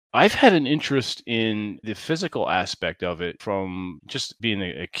I've had an interest in the physical aspect of it from just being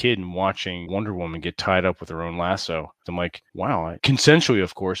a kid and watching Wonder Woman get tied up with her own lasso. I'm like, wow, consensually,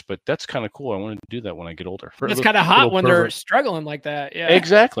 of course, but that's kind of cool. I want to do that when I get older. It's kind of hot when they're struggling like that. Yeah,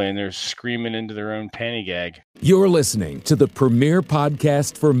 exactly. And they're screaming into their own panty gag. You're listening to the premier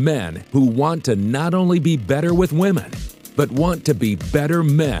podcast for men who want to not only be better with women, but want to be better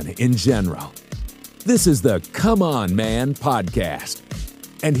men in general. This is the Come On Man podcast.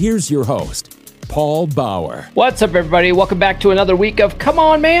 And here's your host, Paul Bauer. What's up, everybody? Welcome back to another week of Come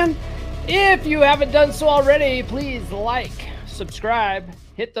On Man. If you haven't done so already, please like, subscribe,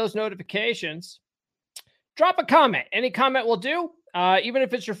 hit those notifications. Drop a comment. Any comment will do. Even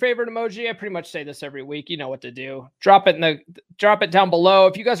if it's your favorite emoji, I pretty much say this every week. You know what to do. Drop it down below.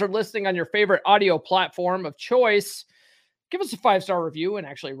 If you guys are listening on your favorite audio platform of choice, give us a 5-star review and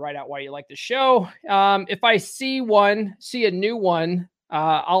actually write out why you like the show. If I see a new one,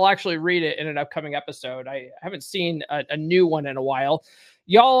 I'll actually read it in an upcoming episode. I haven't seen a new one in a while.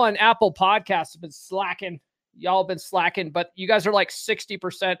 Y'all on Apple Podcasts have been slacking. Y'all have been slacking, but you guys are like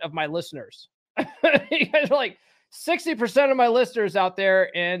 60% of my listeners. You guys are like 60% of my listeners out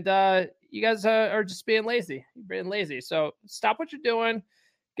there, and you guys are just being lazy. You're being lazy. So stop what you're doing.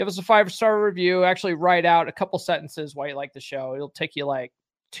 Give us a 5-star review. Actually write out a couple sentences why you like the show. It'll take you like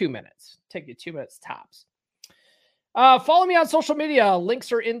 2 minutes. Take you 2 minutes tops. Follow me on social media. Links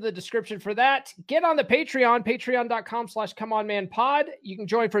are in the description for that. Get on the Patreon, patreon.com/comeonmanpod. You can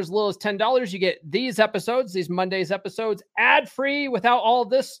join for as little as $10. You get these episodes, these Mondays episodes, ad-free without all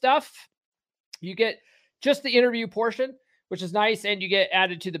this stuff. You get just the interview portion, which is nice, and you get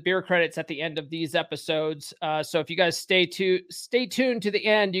added to the beer credits at the end of these episodes. So if you guys stay tuned to the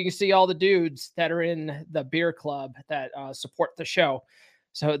end, you can see all the dudes that are in the beer club that support the show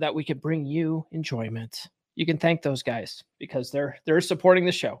so that we can bring you enjoyment. You can thank those guys because they're supporting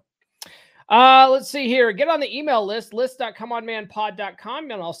the show. Let's see here. Get on the email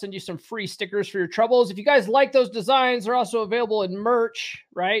list.comeonmanpod.com, and I'll send you some free stickers for your troubles. If you guys like those designs, they're also available in merch,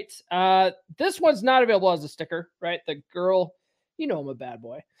 right? This one's not available as a sticker, right? The girl, you know I'm a bad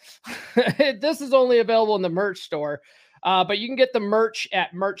boy. This is only available in the merch store. But you can get the merch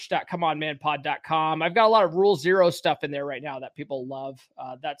at merch.comeonmanpod.com. I've got a lot of Rule Zero stuff in there right now that people love.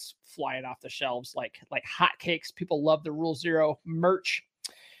 That's flying off the shelves like hotcakes. People love the Rule Zero merch.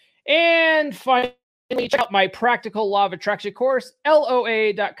 And finally, check out my Practical Law of Attraction course,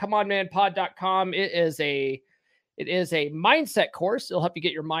 loa.comeonmanpod.com. It is a mindset course. It'll help you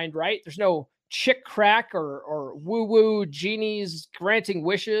get your mind right. There's no chick crack or woo-woo genies granting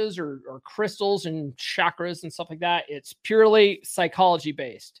wishes or crystals and chakras and stuff like that. It's purely psychology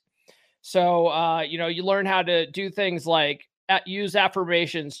based. So, you learn how to do things like use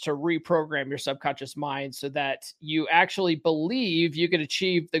affirmations to reprogram your subconscious mind so that you actually believe you can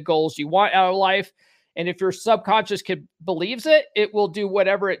achieve the goals you want out of life. And if your subconscious believes it, it will do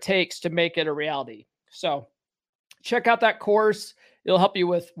whatever it takes to make it a reality. So check out that course. It'll help you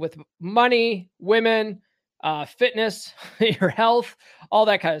with money, women, fitness, your health, all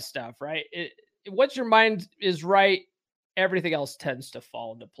that kind of stuff, right? Once your mind is right, everything else tends to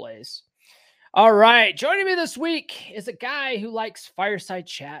fall into place. All right. Joining me this week is a guy who likes fireside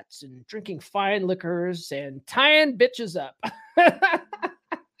chats and drinking fine liquors and tying bitches up.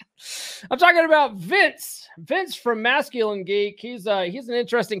 I'm talking about Vince. Vince from Masculine Geek. He's an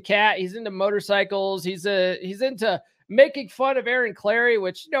interesting cat. He's into motorcycles. He's into making fun of Aaron Clary,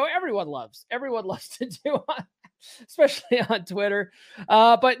 which everyone loves. Everyone loves to do, especially on Twitter.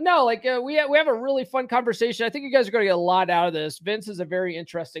 But no, we have a really fun conversation. I think you guys are going to get a lot out of this. Vince is a very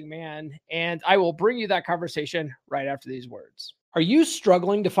interesting man, and I will bring you that conversation right after these words. Are you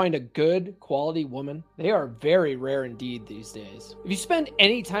struggling to find a good quality woman? They are very rare indeed these days. If you spend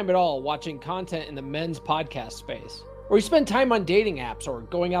any time at all watching content in the men's podcast space, or you spend time on dating apps or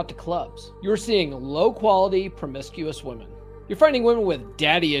going out to clubs, you're seeing low-quality, promiscuous women. You're finding women with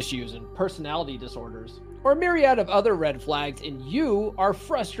daddy issues and personality disorders, or a myriad of other red flags, and you are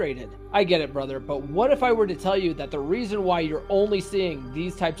frustrated. I get it, brother, but what if I were to tell you that the reason why you're only seeing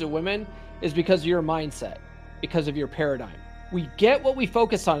these types of women is because of your mindset, because of your paradigm? We get what we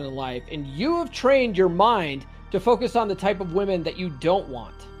focus on in life, and you have trained your mind to focus on the type of women that you don't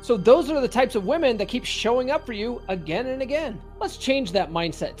want. So those are the types of women that keep showing up for you again and again. Let's change that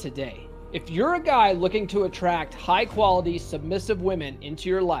mindset today. If you're a guy looking to attract high-quality, submissive women into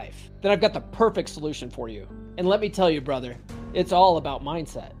your life, then I've got the perfect solution for you. And let me tell you, brother, it's all about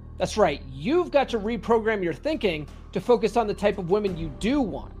mindset. That's right, you've got to reprogram your thinking to focus on the type of women you do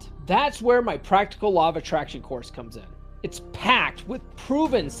want. That's where my Practical Law of Attraction course comes in. It's packed with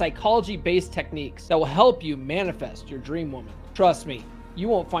proven psychology-based techniques that will help you manifest your dream woman. Trust me, You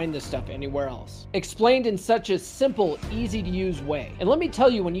won't find this stuff anywhere else. Explained in such a simple, easy to use way. And let me tell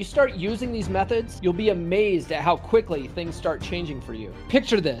you, when you start using these methods, you'll be amazed at how quickly things start changing for you.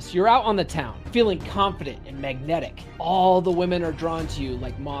 Picture this, you're out on the town, feeling confident and magnetic. All the women are drawn to you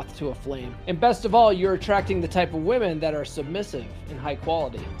like moth to a flame. And best of all, you're attracting the type of women that are submissive and high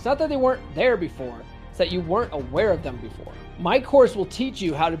quality. It's not that they weren't there before, it's that you weren't aware of them before. My course will teach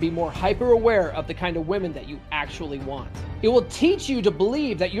you how to be more hyper aware of the kind of women that you actually want. It will teach you to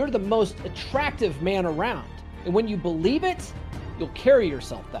believe that you're the most attractive man around. And when you believe it, you'll carry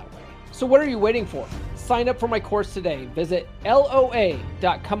yourself that way. So what are you waiting for? Sign up for my course today. Visit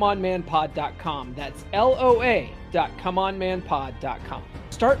loa.comeonmanpod.com. That's loa.comeonmanpod.com.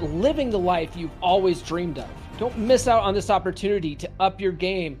 Start living the life you've always dreamed of. Don't miss out on this opportunity to up your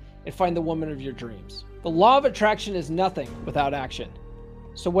game and find the woman of your dreams. The law of attraction is nothing without action.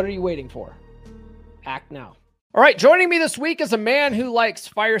 So what are you waiting for? Act now. All right, joining me this week is a man who likes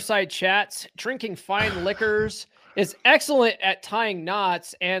fireside chats, drinking fine liquors, is excellent at tying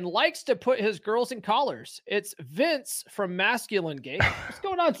knots, and likes to put his girls in collars. It's Vince from Masculine Geek. What's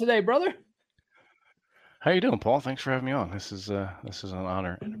going on today, brother? How you doing, Paul? Thanks for having me on. This is an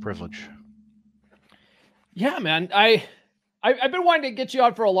honor and a privilege. Yeah, man. I've been wanting to get you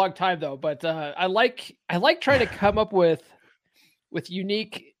on for a long time though, but I like trying to come up with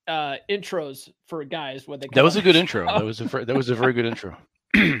unique intros for guys when they come. That was a good intro. That was a very good intro.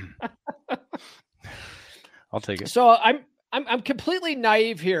 I'll take it. So I'm completely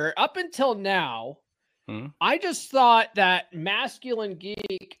naive here. Up until now, I just thought that Masculine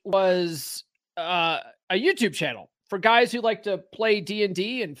Geek was a YouTube channel for guys who like to play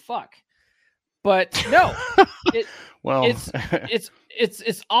D&D and fuck. But no,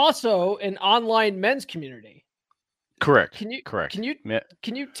 it's also an online men's community. Correct. Can you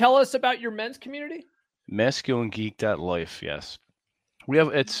tell us about your men's community? MasculineGeek.life. Yes, we have.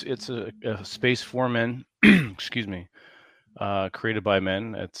 It's a space for men. Excuse me. Created by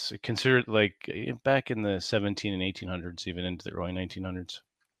men. It's considered like back in the 17 and 1800s, even into the early 1900s.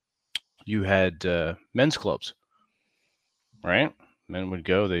 You had men's clubs, right? Men would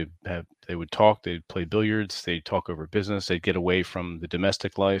go, they would talk, they'd play billiards, they'd talk over business, they'd get away from the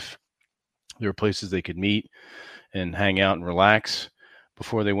domestic life. There were places they could meet and hang out and relax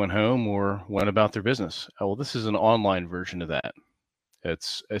before they went home or went about their business. Oh, well, this is an online version of that.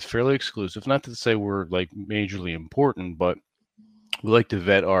 It's fairly exclusive. Not to say we're like majorly important, but we like to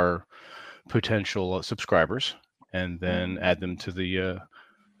vet our potential subscribers and then add them to the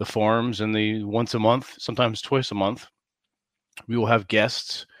forums and the once a month, sometimes twice a month. We will have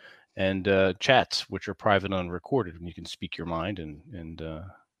guests and chats, which are private and unrecorded, and you can speak your mind and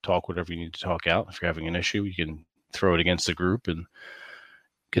talk whatever you need to talk out. If you're having an issue, you can throw it against the group and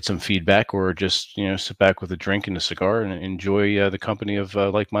get some feedback, or just sit back with a drink and a cigar and enjoy the company of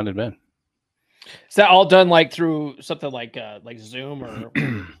like-minded men. Is that all done like through something like Zoom or?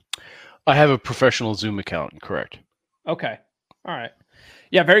 I have a professional Zoom account. Correct. Okay. All right.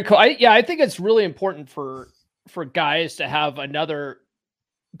 Yeah. Very cool. I think it's really important for guys to have another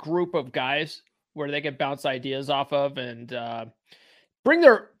group of guys where they can bounce ideas off of and bring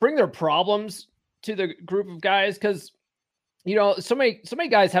their problems to the group of guys. Cause so many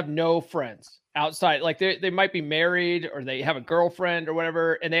guys have no friends outside. Like they might be married or they have a girlfriend or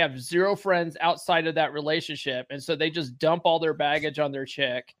whatever, and they have zero friends outside of that relationship. And so they just dump all their baggage on their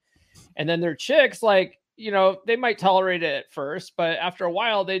chick, and then their chick's like, they might tolerate it at first, but after a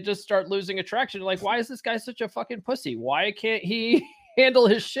while, they just start losing attraction. Like, why is this guy such a fucking pussy? Why can't he handle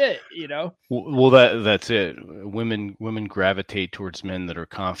his shit? Well, that's it. Women gravitate towards men that are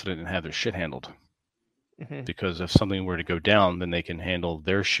confident and have their shit handled. Mm-hmm. Because if something were to go down, then they can handle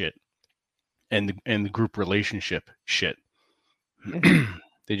their shit and the group relationship shit. Mm-hmm.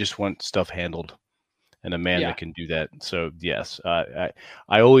 They just want stuff handled. And a man that can do that. So yes, I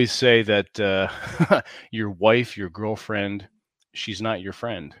always say that your wife, your girlfriend, she's not your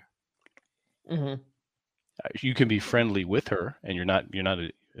friend. Mm-hmm. You can be friendly with her, and you're not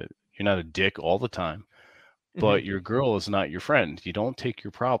a dick all the time. But your girl is not your friend. You don't take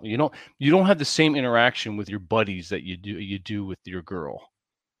your problem. You don't have the same interaction with your buddies that you do with your girl,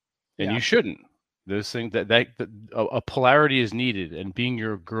 and you shouldn't. Those things that a polarity is needed, and being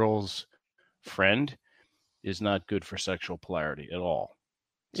your girl's friend is not good for sexual polarity at all.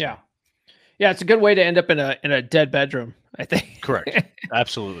 So. Yeah, it's a good way to end up in a dead bedroom, I think. Correct.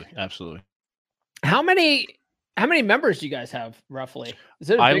 Absolutely. How many members do you guys have roughly? Is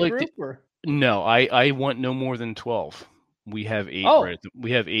it a big group or? No, I want no more than 12. We have 8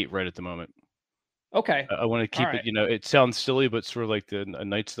 we have 8 right at the moment. Okay. I want to keep it, it sounds silly, but sort of like the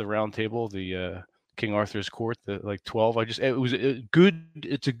Knights of the Round Table, the King Arthur's Court, the like 12. It was good.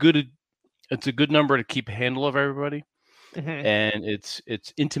 It's a good number to keep a handle of everybody, and it's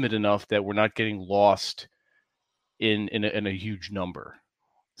intimate enough that we're not getting lost in a huge number.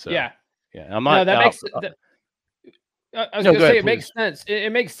 So yeah, I'm no, not. that makes. I was going to say it makes sense.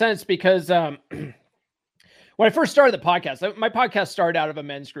 It makes sense because when I first started the podcast, my podcast started out of a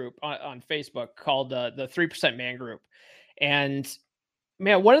men's group on Facebook called the 3% Man Group, and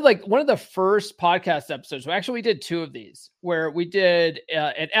man, one of the first podcast episodes. Actually, we did 2 of these where we did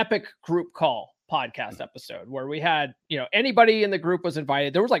an epic group call podcast episode where we had anybody in the group was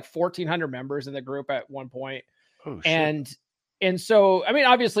invited. There was like 1,400 members in the group at one point, and so I mean,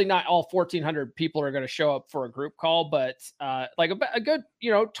 obviously, not all 1,400 people are going to show up for a group call, but like a good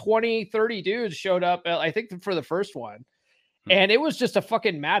 20, 30 dudes showed up. I think for the first one. And it was just a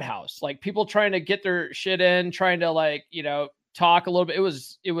fucking madhouse. Like people trying to get their shit in, trying to talk a little bit.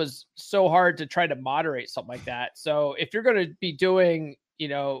 It was so hard to try to moderate something like that. So if you're going to be doing,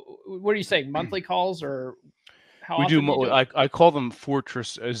 what are you saying? Monthly calls or how we often do? I call them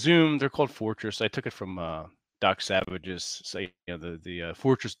Fortress Zoom. They're called Fortress. I took it from Doc Savage's the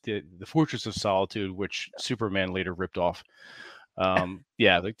Fortress, the Fortress of Solitude, which Superman later ripped off.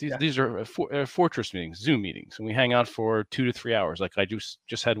 These are Fortress meetings, Zoom meetings, and we hang out for 2 to 3 hours. Like I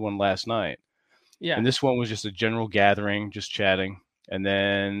just had one last night. Yeah. And this one was just a general gathering, just chatting. And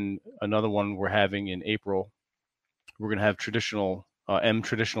then another one we're having in April. We're going to have traditional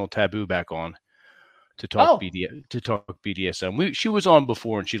Taboo back on to talk BDSM. She was on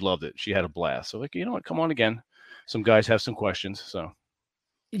before and she loved it. She had a blast. So like, you know what? Come on again. Some guys have some questions. So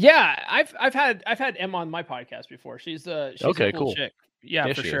yeah, I've had Em on my podcast before. She's a cool chick.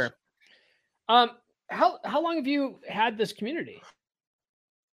 Yeah, for sure. How long have you had this community?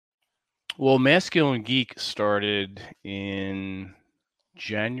 Well, Masculine Geek started in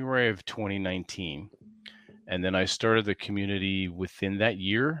January of 2019, and then I started the community within that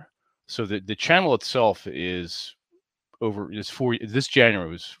year. So the channel itself is this January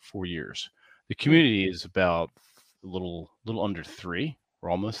was 4 years. The community is about a little under 3. We're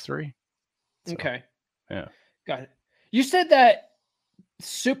almost 3. So, okay. Yeah. Got it. You said that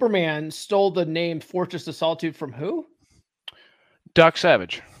Superman stole the name Fortress of Solitude from who? Doc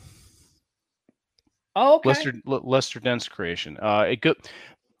Savage. Oh, okay. Lester Dent's creation.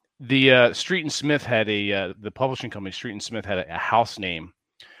 Street and Smith had the publishing company Street and Smith had a house name.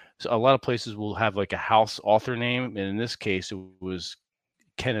 So a lot of places will have like a house author name, and in this case, it was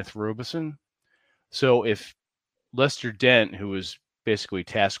Kenneth Robeson. So if Lester Dent, who was basically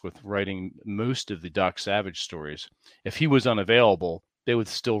tasked with writing most of the Doc Savage stories, if he was unavailable, they would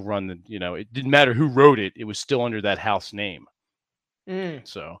still run it didn't matter who wrote it; it was still under that house name.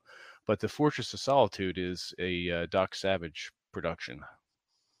 So. But the Fortress of Solitude is a Doc Savage production.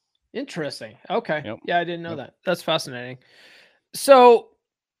 Interesting. Okay. Yep. Yeah, I didn't know that. That's fascinating. So,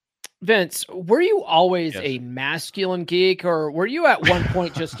 Vince, were you always a masculine geek, or were you at one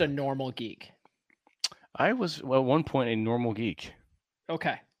point just a normal geek? I was at one point a normal geek.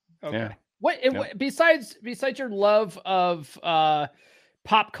 Okay. Yeah. What besides your love of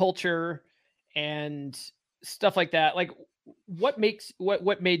pop culture and stuff like that, like what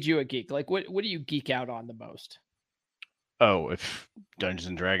made you a geek? Like what do you geek out on the most? Oh, if Dungeons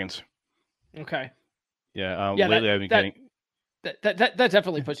and Dragons. Okay. Yeah. Lately I've been getting that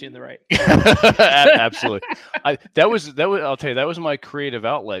definitely puts you in the right. Absolutely. I'll tell you, that was my creative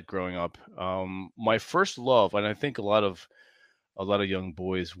outlet growing up. My first love, and I think a lot of young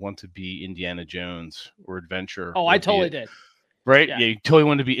boys want to be Indiana Jones or adventure. Oh, I totally did. Right? Yeah, you totally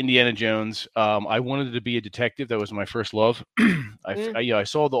wanted to be Indiana Jones. I wanted to be a detective. That was my first love. I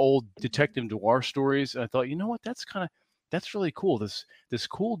saw the old detective noir stories, and I thought, you know what? That's really cool. This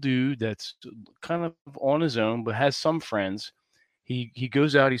cool dude that's kind of on his own, but has some friends. He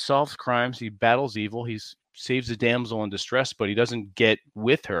goes out, he solves crimes, he battles evil, he saves a damsel in distress, but he doesn't get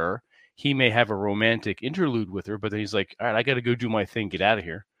with her. He may have a romantic interlude with her, but then he's like, all right, I got to go do my thing, get out of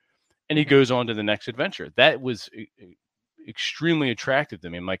here. And he goes on to the next adventure. That was extremely attractive to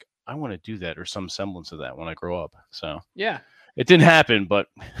me. I'm like, I want to do that or some semblance of that when I grow up. So yeah, it didn't happen, but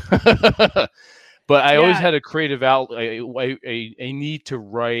but I always had a creative outlet, a need to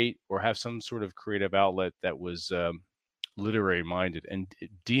write or have some sort of creative outlet that was literary minded, and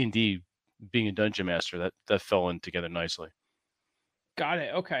D&D, being a dungeon master, that fell in together nicely. Got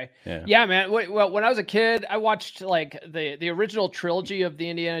it. Okay. Yeah, man. Well, when I was a kid, I watched like the original trilogy of the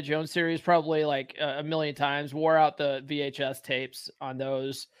Indiana Jones series probably like a million times. Wore out the VHS tapes on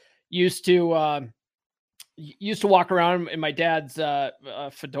those. Used to used to walk around in my dad's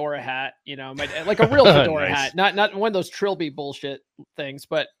fedora hat, like a real fedora Nice. hat, not one of those Trilby bullshit things,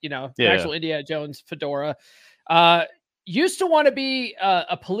 but the actual Indiana Jones fedora. Used to want to be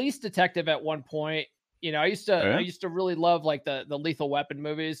a police detective at one point. I used to really love like the Lethal Weapon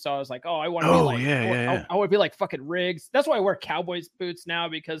movies. So I was like, oh, I want to be like, I want to be like fucking Riggs. That's why I wear cowboys boots now,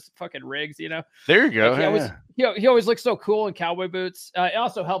 because fucking Riggs, There you go. Like he always looks so cool in cowboy boots. It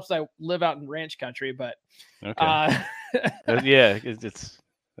also helps I live out in ranch country, but okay. That's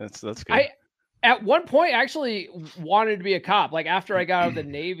good. At one point actually wanted to be a cop. Like after I got out of the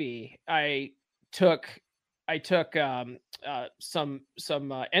Navy, I took some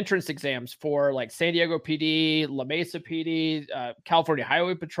entrance exams for like San Diego PD, La Mesa PD, California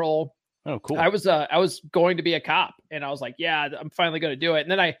Highway Patrol. Oh, cool. I was going to be a cop, and I was like, yeah, I'm finally going to do it. And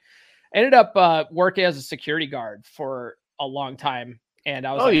then I ended up working as a security guard for a long time. And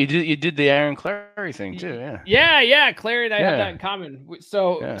I was you did the Aaron Clary thing too, yeah. Yeah. Clary and I have that in common.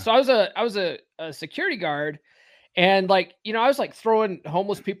 So I was a security guard. And like, I was like throwing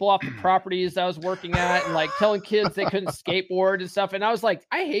homeless people off the properties I was working at, and like telling kids they couldn't skateboard and stuff. And I was like,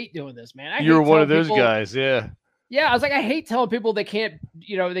 I hate doing this, man. You were one of those guys. Yeah. Yeah. I was like, I hate telling people they can't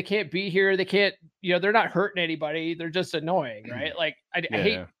be here. They can't, they're not hurting anybody. They're just annoying. Right. Like I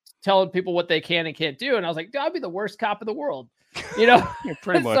hate telling people what they can and can't do. And I was like, I'll be the worst cop in the world,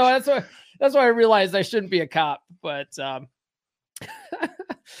 Pretty much. So that's why I realized I shouldn't be a cop. But, so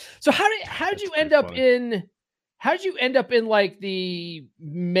how'd you end up in like the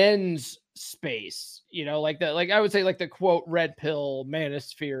men's space, like I would say like the quote red pill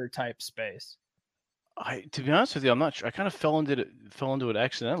manosphere type space? To be honest with you, I'm not sure. I kind of fell into it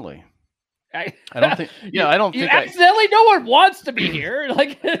accidentally. I don't think. Yeah, I don't think. Accidentally, no one wants to be here.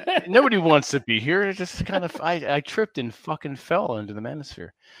 Like nobody wants to be here. It just kind of. I tripped and fucking fell into the manosphere.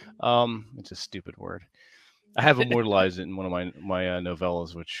 It's a stupid word. I have immortalized it in one of my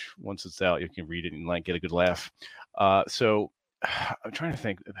novellas, which once it's out, you can read it and like get a good laugh. So I'm trying to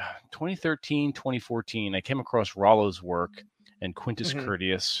think. 2013, 2014, I came across Rollo's work and Quintus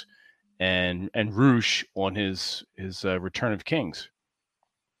Curtius and Roosh on his Return of Kings.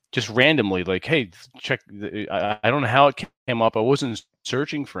 Just randomly, like, hey, check. I don't know how it came up. I wasn't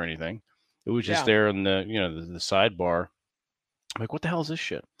searching for anything. It was just there in the the sidebar. I'm like, what the hell is this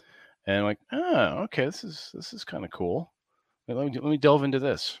shit? And I'm like, okay, this is kind of cool. Let me delve into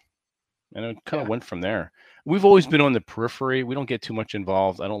this. And it kind of went from there. We've always been on the periphery. We don't get too much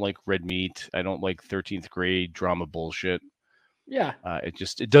involved. I don't like red meat. I don't like 13th grade drama bullshit. Yeah.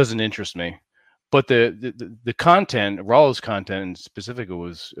 It doesn't interest me. But the content, Rollo's content specifically,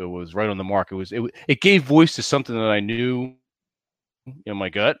 was right on the mark. It gave voice to something that I knew in my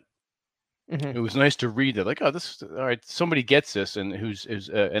gut. It was nice to read that, like, oh, this all right. Somebody gets this, and who's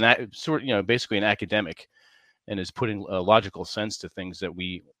basically an academic, and is putting a logical sense to things that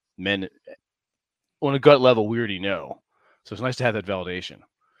we men on a gut level we already know. So it's nice to have that validation.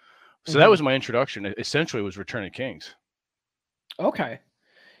 So that was my introduction. Essentially, it was Return of Kings. Okay.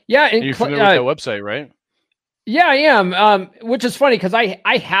 Yeah, and you're familiar with that website, right? Yeah, I am. Which is funny because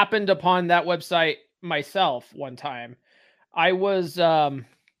I happened upon that website myself one time. I was I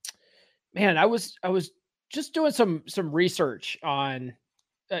was just doing some research on.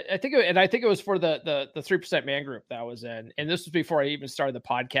 I think it was for the 3% Man group that I was in, and this was before I even started the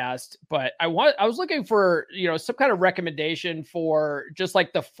podcast. But I was looking for some kind of recommendation for just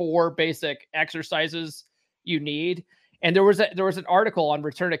like the 4 basic exercises you need. And there was an article on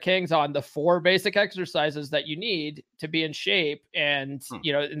Return of Kings on the 4 basic exercises that you need to be in shape. And,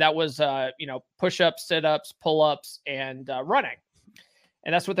 and that was, push-ups, sit-ups, pull-ups, and running.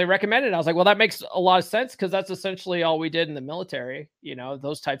 And that's what they recommended. I was like, well, that makes a lot of sense because that's essentially all we did in the military,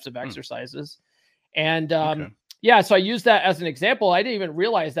 those types of exercises. And, so I used that as an example. I didn't even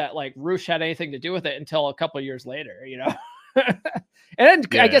realize that like Roosh had anything to do with it until a couple of years later, And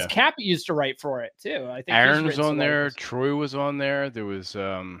then I guess Cappy used to write for it too. I think Aaron was on there. Troy was on there. There was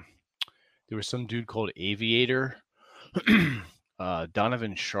some dude called Aviator.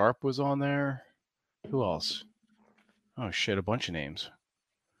 Donovan Sharp was on there. Who else? Oh shit, a bunch of names.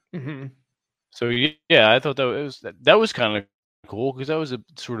 So I thought that was kind of cool because that was a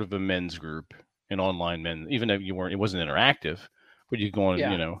sort of a men's group, an online men. Even though it wasn't interactive. But you go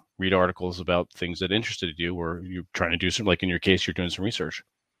on, read articles about things that interested you, or you're trying to do some, like in your case, you're doing some research.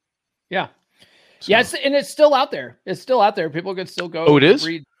 Yeah. So. Yes. And it's still out there. People can still go. Oh, it is?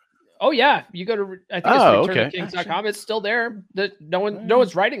 Read. Oh yeah. You go to, I think it's returnofkings.com. It's still there. No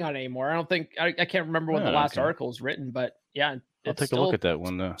one's writing on it anymore. I don't think, I can't remember when the last article was written, but yeah, I'll take a look at that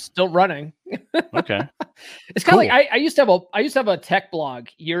one. Still running. Okay. It's kind of like I used to have a tech blog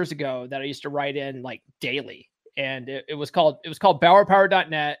years ago that I used to write in like daily, and it was called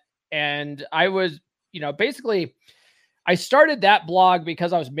BauerPower.net, and I was, basically I started that blog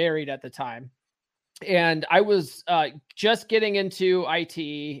because I was married at the time. And I was just getting into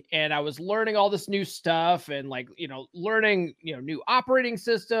IT, and I was learning all this new stuff, and learning, new operating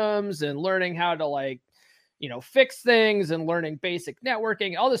systems, and learning how to fix things, and learning basic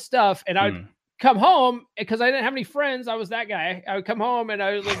networking, all this stuff. And I would come home, because I didn't have any friends. I was that guy. I would come home and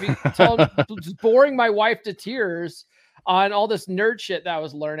I would be just boring my wife to tears on all this nerd shit that I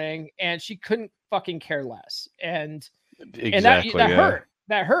was learning, and she couldn't fucking care less. And that hurt.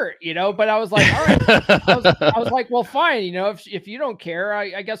 That hurt, but I was like, all right. I was like, well, fine. If you don't care,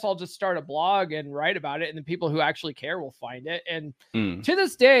 I guess I'll just start a blog and write about it. And the people who actually care will find it. And to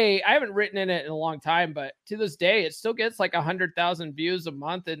this day, I haven't written in it in a long time, but to this day, it still gets like 100,000 views a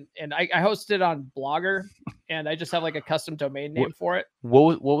month. And I host it on Blogger, and I just have like a custom domain name for it.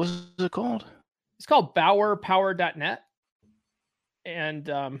 What was it called? It's called BauerPower.net. And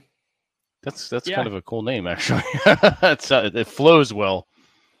that's kind of a cool name, actually. It flows well.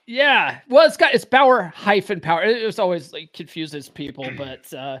 Yeah, well, it's Bauer-Power. It was always like confuses people, but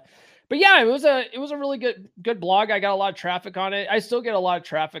yeah, it was a really good blog. I got a lot of traffic on it. I still get a lot of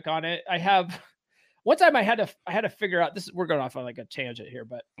traffic on it. One time I had to figure out this. We're going off on like a tangent here,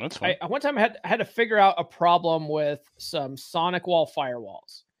 but that's fine. One time I had to figure out a problem with some Sonic Wall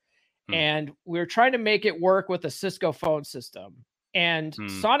firewalls, and we were trying to make it work with a Cisco phone system. And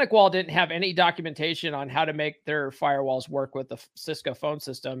Sonic Wall didn't have any documentation on how to make their firewalls work with the Cisco phone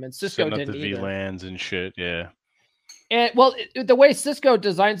system, and Cisco didn't the either. VLANs and shit, yeah. And well, the way Cisco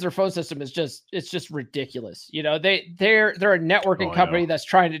designs their phone system is just ridiculous. They're a networking company that's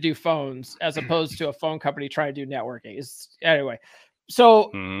trying to do phones, as opposed to a phone company trying to do networking. Anyway.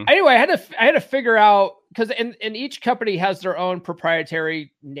 So anyway, I had to figure out, because in each company has their own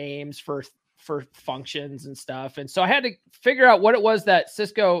proprietary names for functions and stuff. And so I had to figure out what it was that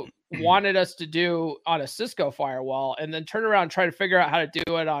Cisco wanted us to do on a Cisco firewall, and then turn around and try to figure out how to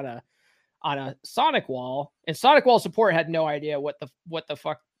do it on a Sonic Wall. And Sonic Wall support had no idea what the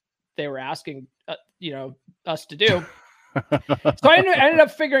fuck they were asking, us to do. So I ended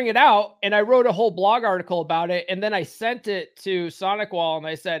up figuring it out, and I wrote a whole blog article about it. And then I sent it to Sonic Wall, and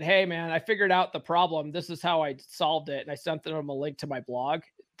I said, hey man, I figured out the problem. This is how I solved it. And I sent them a link to my blog.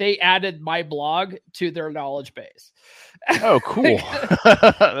 They added my blog to their knowledge base. Oh, cool.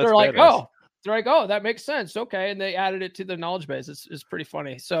 They're like, oh, that makes sense. Okay. And they added it to the knowledge base. It's pretty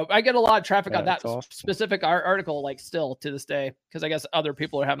funny. So I get a lot of traffic on that specific article, like still to this day, because I guess other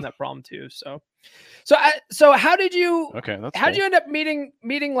people are having that problem too. So how did you, how'd you end up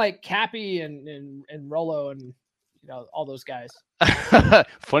meeting like Cappy and Rolo and, all those guys?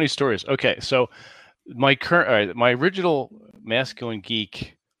 Funny stories. Okay. So my original Masculine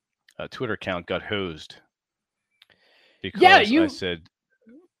Geek Twitter account got hosed because I said,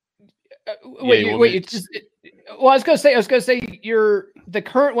 wait. Well, I was gonna say the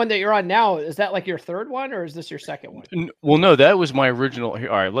current one that you're on now. Is that like your third one, or is this your second one? Well, no, that was my original. All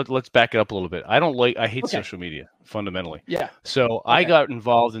right, let's back it up a little bit. I hate social media fundamentally. Yeah. So I got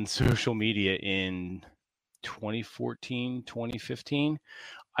involved in social media in 2014, 2015.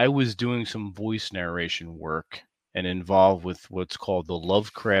 I was doing some voice narration work and involved with what's called the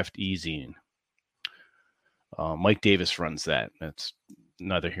Lovecraft e-zine. Mike Davis runs that. That's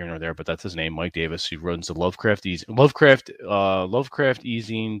neither here nor there, but that's his name, Mike Davis. He runs the Lovecraft e-zine.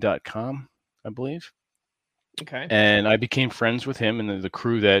 Lovecraftezine.com, I believe. Okay. And I became friends with him and the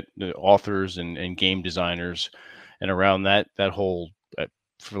crew, the authors and game designers, and around that whole,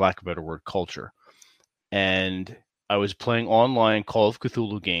 for lack of a better word, culture. And I was playing online Call of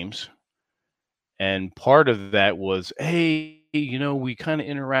Cthulhu games. And part of that was, hey, we kind of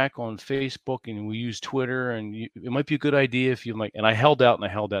interact on Facebook and we use Twitter, and it might be a good idea if you like. And I held out,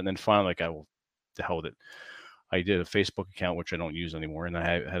 and then finally, the hell with it. I did a Facebook account, which I don't use anymore, and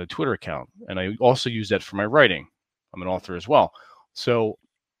I had a Twitter account, and I also use that for my writing. I'm an author as well. So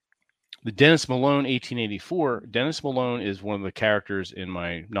the Dennis Malone 1884, Dennis Malone is one of the characters in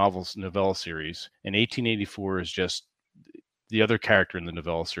my novella series, and 1884 is just the other character in the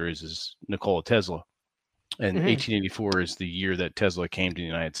novella series is Nikola Tesla. And 1884 is the year that Tesla came to the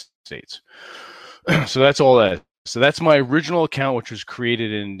United States. So that's all that. So that's my original account, which was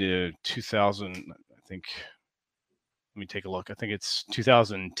created in 2000, I think. Let me take a look. I think it's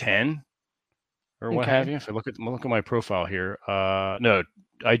 2010 or what have you. If I look at my profile here. No,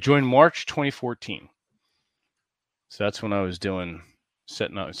 I joined March 2014. So that's when I was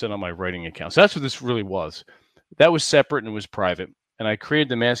setting up my writing account. So that's what this really was. that was separate and it was private. And I created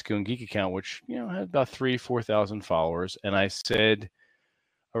the Masculine Geek account, which had about 4,000 followers. And I said,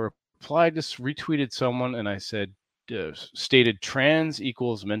 I replied, just retweeted someone, and I said, stated trans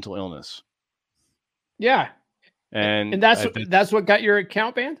equals mental illness. Yeah, and that's what got your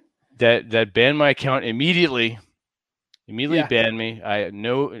account banned. That banned my account immediately. Yeah. Banned me. I had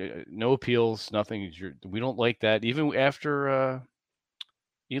no appeals, nothing. We don't like that. Even after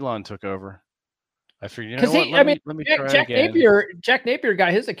Elon took over, I figured, you know what? Let me try Jack again. Jack Napier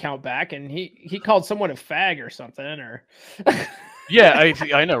got his account back, and he called someone a fag or something, or. Yeah,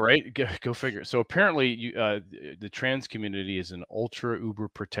 I know, right? Go figure. So apparently, the trans community is an ultra uber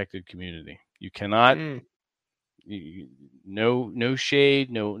protected community. You cannot. No shade,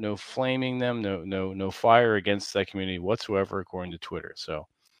 no flaming them, no fire against that community whatsoever, according to Twitter. So,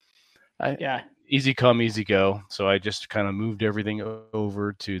 easy come, easy go. So I just kind of moved everything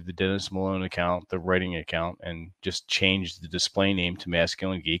over to the Dennis Malone account, the writing account, and just changed the display name to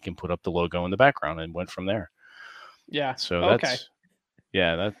Masculine Geek and put up the logo in the background and went from there. Yeah. So that's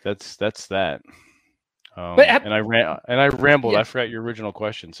that. And I rambled. Yeah. I forgot your original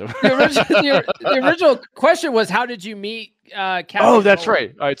question. So the original question was, how did you meet Captain? Oh, that's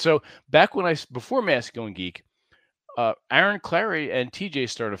right. All right. So back before Masculine Geek, Aaron Clary and TJ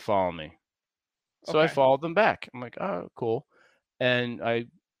started following me. So I followed them back. I'm like, oh, cool. And I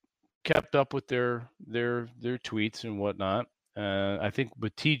kept up with their tweets and whatnot. I think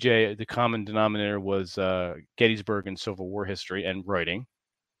with TJ, the common denominator was Gettysburg and Civil War history and writing.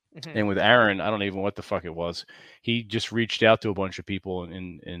 Mm-hmm. And with Aaron, I don't even know what the fuck it was. He just reached out to a bunch of people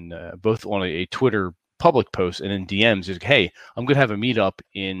in both on a Twitter public post and in DMs. He's like, hey, I'm going to have a meetup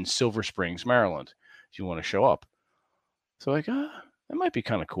in Silver Springs, Maryland. Do you want to show up? So like, that might be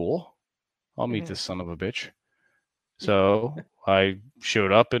kind of cool. I'll meet this son of a bitch. So I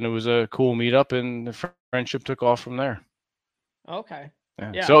showed up, and it was a cool meetup, and the friendship took off from there. Okay.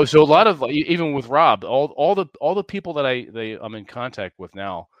 Yeah. So a lot of, even with Rob, all the people that I'm in contact with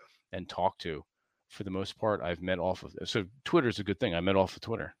now and talk to, for the most part, I've met off of. So Twitter's a good thing. I met off of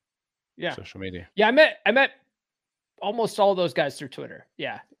Twitter. Yeah. Social media. Yeah, I met almost all those guys through Twitter.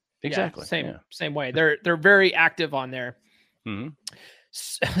 Yeah. Exactly. Same way. They're very active on there. Mm-hmm.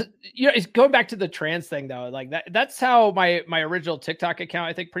 So, it's going back to the trans thing though. Like that's how my original TikTok account,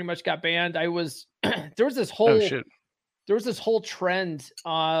 I think, pretty much got banned. I was there was this whole trend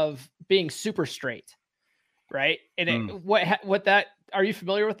of being super straight, right? And what that, are you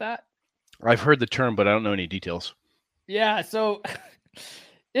familiar with that? I've heard the term, but I don't know any details. Yeah, so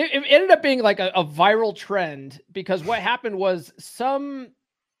it ended up being like a viral trend, because what happened was some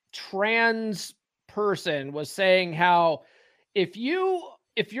trans person was saying how if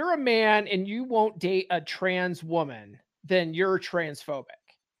you're a man and you won't date a trans woman, then you're transphobic.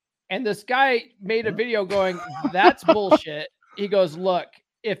 And this guy made a video going, that's bullshit. He goes, look,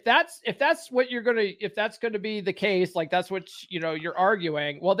 if that's going to be the case, like that's what, you're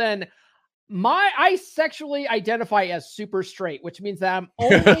arguing. Well, then I sexually identify as super straight, which means that I'm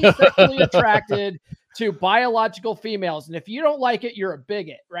only sexually attracted to biological females. And if you don't like it, you're a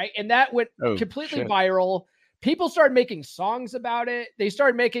bigot. Right. And that went completely viral. People started making songs about it. They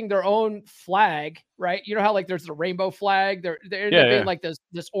started making their own flag, right? You know how like there's the rainbow flag. There ended up being like this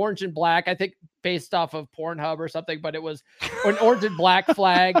orange and black, I think based off of Pornhub or something, but it was an orange and black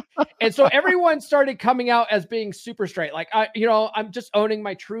flag. And so everyone started coming out as being super straight. Like, I'm just owning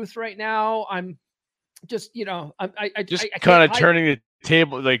my truth right now. I'm just, I kind of turning the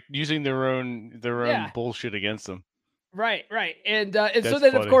table, like using their own bullshit against them. Right. And so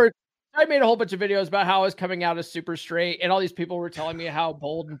then, of course, I made a whole bunch of videos about how I was coming out as super straight, and all these people were telling me how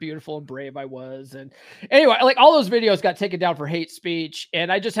bold and beautiful and brave I was. And anyway, like all those videos got taken down for hate speech,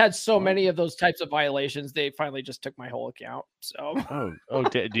 and I just had so many of those types of violations. They finally just took my whole account. So,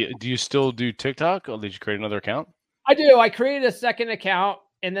 do you still do TikTok, or did you create another account? I do. I created a second account,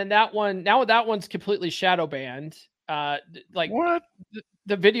 and then that one's completely shadow banned. Like what?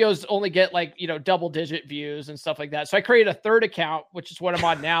 The videos only get like, double digit views and stuff like that. So I created a third account, which is what I'm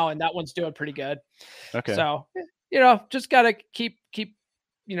on now. And that one's doing pretty good. Okay. So, just got to keep,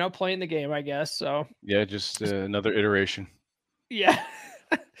 playing the game, I guess. So yeah, just another iteration. Yeah.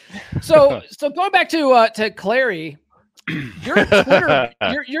 So going back to Clary,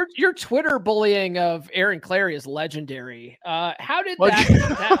 your Twitter bullying of Aaron Clary is legendary. How did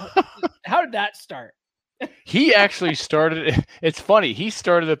that start? He actually started it. It's funny. He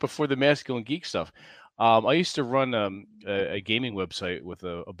started it before the Masculine Geek stuff. I used to run a gaming website with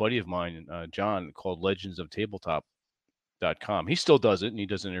a buddy of mine, John, called legendsoftabletop.com. He still does it, and he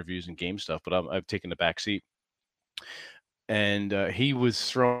does interviews and game stuff, but I've taken the back seat. and he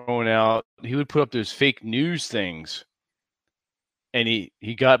was throwing out. He would put up those fake news things, and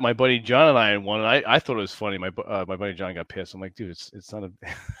he got my buddy John and I in one. And I thought it was funny. My buddy John got pissed. I'm like, dude, it's not a.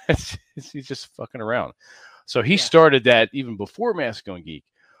 He's just fucking around. So he started that even before Masculine Geek.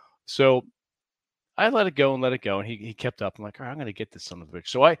 So I let it go, and he kept up. I'm like, all right, I'm gonna get this son of a bitch.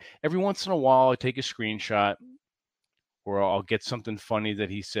 So every once in a while I take a screenshot, or I'll get something funny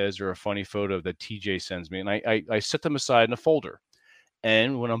that he says, or a funny photo that TJ sends me, and I set them aside in a folder.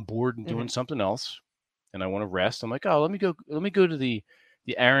 And when I'm bored and doing something else, and I want to rest, I'm like, oh, let me go to the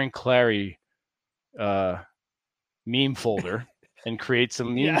Aaron Clary meme folder and create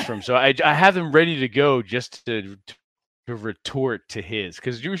some memes from. So I have them ready to go just to retort to his,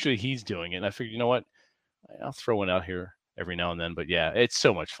 because usually he's doing it. And I figured, you know what, I'll throw one out here every now and then. But yeah, it's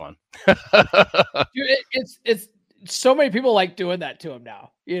so much fun. Dude, it's so many people like doing that to him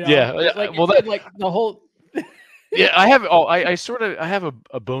now. You know, yeah. Like, well, like the whole. Yeah, I have. Oh, I have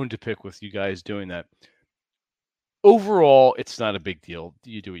a bone to pick with you guys doing that. Overall, it's not a big deal.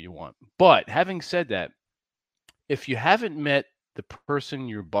 You do what you want. But having said that, if you haven't met the person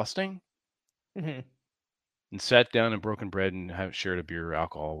you're busting and sat down and broken bread and have shared a beer or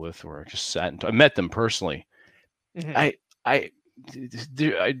alcohol with, or just sat and I met them personally, I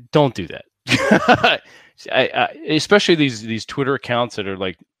don't do that. Especially these Twitter accounts that are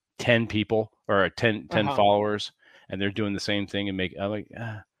like 10 people or 10 followers, and they're doing the same thing and I'm like,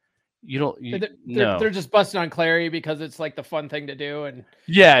 you don't. They're just busting on Clary because it's like the fun thing to do, and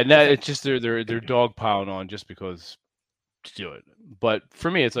it's just they're dog piling on just because to do it. But for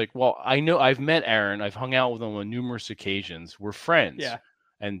me, it's like, well, I know I've met Aaron, I've hung out with him on numerous occasions, we're friends,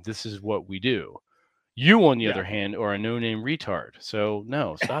 and this is what we do. You, on the other hand, are a no-name retard. So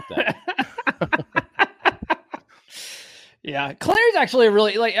no, stop that. Yeah, Claire's actually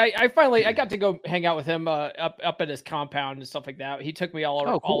really like. I finally got to go hang out with him up at his compound and stuff like that. He took me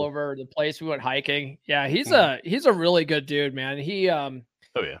all over the place. We went hiking. Yeah, he's a really good dude, man. He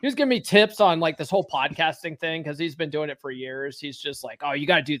was giving me tips on like this whole podcasting thing because he's been doing it for years. He's just like, oh, you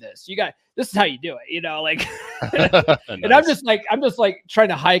got to do this. This is how you do it, you know, like. Nice. And I'm just like trying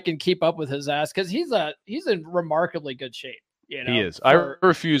to hike and keep up with his ass because he's in remarkably good shape. You know, he is. I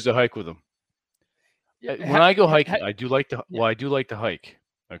refuse to hike with him. When I go hiking, I do like to hike.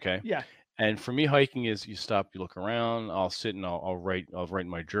 Okay. Yeah. And for me, hiking is you stop, you look around. I'll sit and I'll write in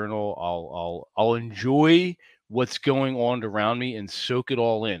my journal. I'll enjoy what's going on around me and soak it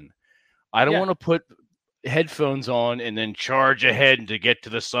all in. I don't want to put headphones on and then charge ahead to get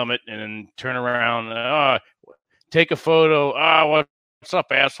to the summit and then turn around, take a photo. What's up,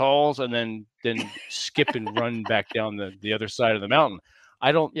 assholes? And then skip and run back down the other side of the mountain.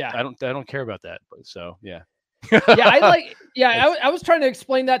 I don't care about that. So yeah. I was trying to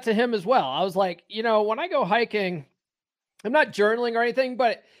explain that to him as well. I was like, you know, when I go hiking, I'm not journaling or anything,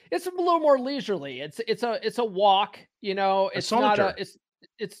 but it's a little more leisurely. It's a walk, you know, it's not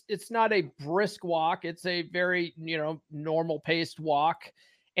a brisk walk. It's a very, you know, normal paced walk.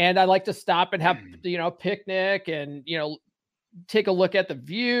 And I like to stop and have, you know, picnic and, you know, take a look at the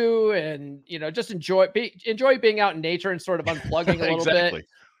view and, you know, just enjoy being out in nature and sort of unplugging a little bit.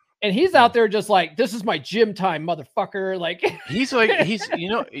 And he's out there just like, this is my gym time, motherfucker. Like he's like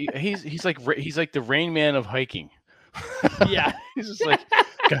the Rain Man of hiking. Yeah. He's just like,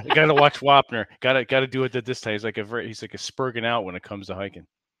 gotta watch Wapner. Gotta do it at this time. He's like a spurging out when it comes to hiking.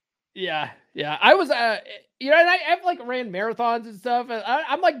 Yeah. I was, you know, and I've like ran marathons and stuff. And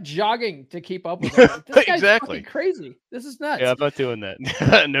I'm like jogging to keep up with him. This guy's fucking crazy. This is nuts. Yeah, I'm not doing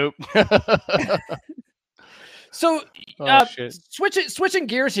that. Nope. So, switching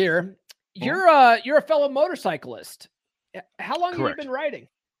gears here. You're a fellow motorcyclist. How long have you been riding?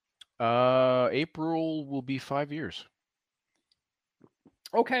 April will be 5 years.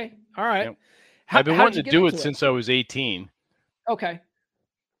 Okay. All right. Yep. I've been wanting to do it since I was 18. Okay.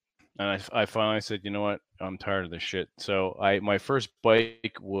 And I finally said, you know what? I'm tired of this shit. So my first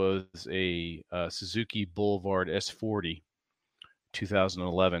bike was a Suzuki Boulevard S40,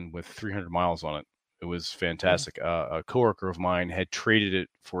 2011, with 300 miles on it. It was fantastic. A coworker of mine had traded a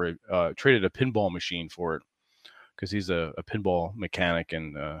pinball machine for it because he's a pinball mechanic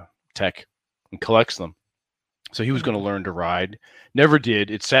and tech and collects them. So he was going to learn to ride. Never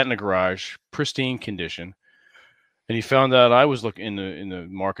did. It sat in the garage, pristine condition. And he found out I was looking in the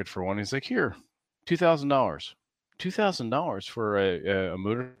market for one. He's like, here, $2,000. $2,000 for a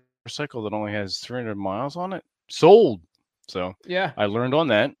motorcycle that only has 300 miles on it? Sold. So yeah, I learned on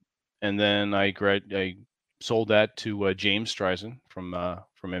that. And then I sold that to James Streisand from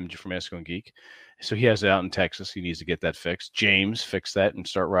Masculine Geek. So he has it out in Texas. He needs to get that fixed. James fixed that and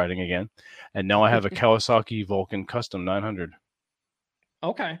start riding again. And now I have a Kawasaki Vulcan Custom 900.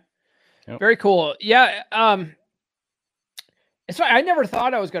 Okay. Yep. Very cool. Yeah. It's funny. I never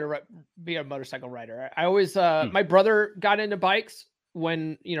thought I was going to be a motorcycle rider. I always, my brother got into bikes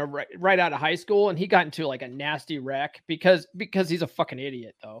when, right out of high school, and he got into like a nasty wreck because he's a fucking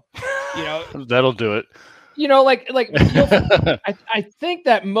idiot though. That'll do it. I think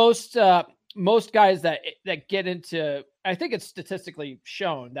that most guys that get into, I think it's statistically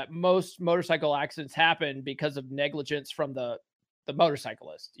shown that most motorcycle accidents happen because of negligence from the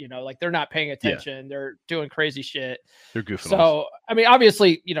motorcyclist. Like they're not paying attention. Yeah. They're doing crazy shit. They're goofing so off. I mean,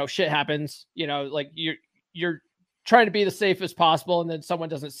 obviously, shit happens. Like you're trying to be the safest possible, and then someone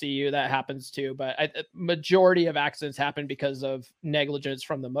doesn't see you. That happens too. But majority of accidents happen because of negligence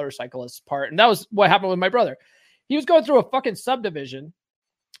from the motorcyclist's part, and that was what happened with my brother. He was going through a fucking subdivision,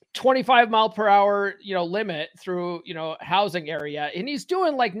 25 mile per hour, limit through, housing area. And he's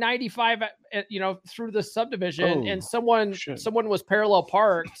doing like 95, through the subdivision. And someone was parallel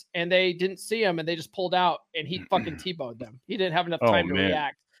parked and they didn't see him and they just pulled out and he fucking T-boned them. He didn't have enough time to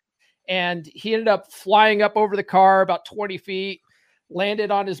react. And he ended up flying up over the car about 20 feet,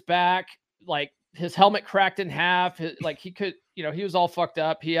 landed on his back, like his helmet cracked in half. He could, he was all fucked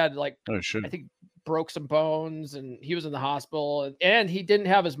up. He had I think broke some bones and he was in the hospital and he didn't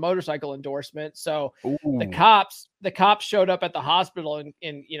have his motorcycle endorsement. So the cops showed up at the hospital and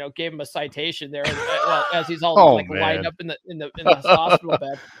gave him a citation there as he's all lined up in the hospital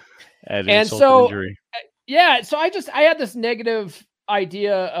bed. And so, yeah, so I had this negative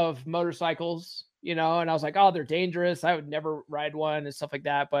idea of motorcycles, and I was like, oh, they're dangerous. I would never ride one and stuff like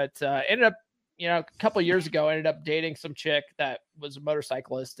that. But ended up, a couple of years ago, ended up dating some chick that was a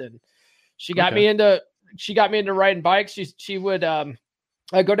motorcyclist, and she got me into riding bikes. She would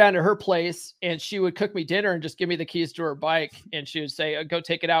I'd go down to her place and she would cook me dinner and just give me the keys to her bike, and she would say, go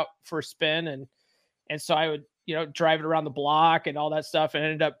take it out for a spin, and so I would drive it around the block and all that stuff, and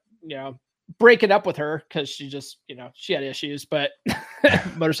ended up breaking up with her because she just she had issues. But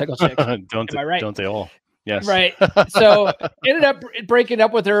motorcycle chicks, am I right? Don't they all? Yes. Right. So ended up breaking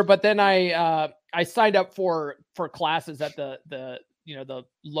up with her, but then I signed up for classes at the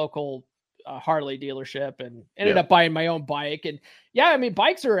local Harley dealership and ended up buying my own bike. And I mean,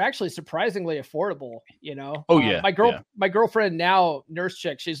 bikes are actually surprisingly affordable, Oh yeah. My girlfriend now, nurse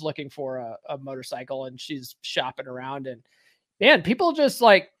chick, she's looking for a motorcycle and she's shopping around, and man, people just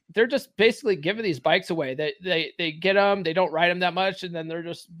they're just basically giving these bikes away. They get them, they don't ride them that much, and then they're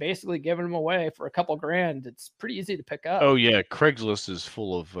just basically giving them away for a couple grand. It's pretty easy to pick up. Oh yeah. Craigslist is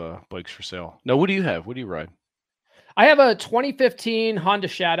full of bikes for sale. Now, what do you have? What do you ride? I have a 2015 Honda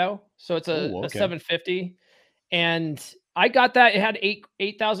Shadow. So it's a 750, and I got that. It had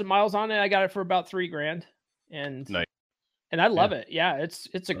 8,000 miles on it. I got it for about $3,000, and nice. And I love it. Yeah,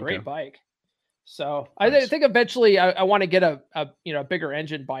 it's a great bike. So I think eventually I want to get a bigger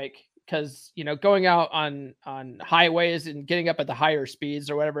engine bike, because going out on highways and getting up at the higher speeds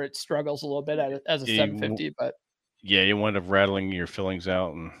or whatever, it struggles a little bit as a 750. But yeah, you wind up rattling your fillings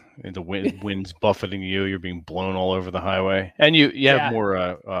out, and the wind's buffeting you. You're being blown all over the highway, and you have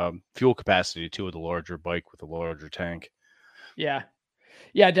more fuel capacity too with a larger bike with a larger tank. Yeah,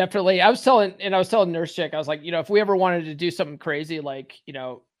 definitely. I was telling Nurse Chick, I was like, if we ever wanted to do something crazy, like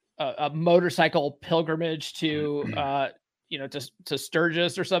a motorcycle pilgrimage to to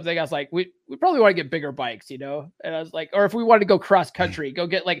Sturgis or something, I was like, we probably want to get bigger bikes, and I was like, or if we wanted to go cross country, go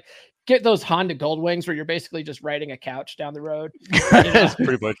get those Honda Goldwings where you're basically just riding a couch down the road. That's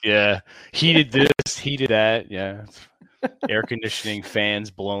pretty much, yeah. Heated this, heated that, yeah. Air conditioning,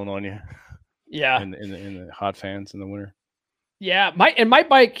 fans blowing on you. Yeah. In the hot fans in the winter. Yeah, my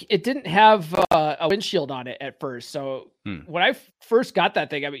bike, it didn't have a windshield on it at first. So when I first got that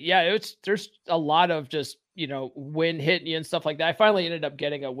thing, I mean, there's a lot of just wind hitting you and stuff like that. I finally ended up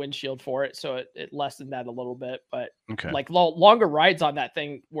getting a windshield for it, so it lessened that a little bit. But longer rides on that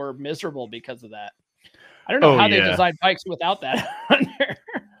thing were miserable because of that. I don't know how they designed bikes without that on there.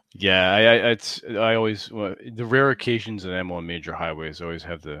 Yeah, I always, the rare occasions that I'm on major highways, I always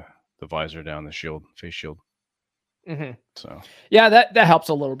have the visor down, the face shield. Mm-hmm. So yeah, that helps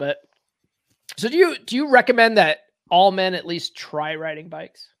a little bit. So do you recommend that all men at least try riding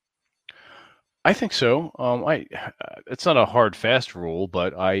bikes? I think so. It's not a hard fast rule,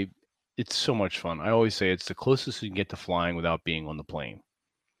 but it's so much fun. I always say it's the closest you can get to flying without being on the plane.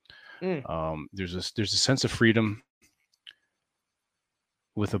 There's a sense of freedom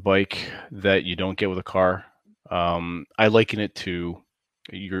with a bike that you don't get with a car. I liken it to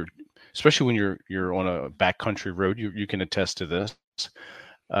especially when you're on a backcountry road. You can attest to this.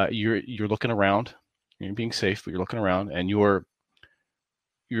 you're looking around, you're being safe, but you're looking around, and you're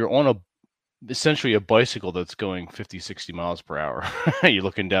on essentially a bicycle that's going 50, 60 miles per hour. You're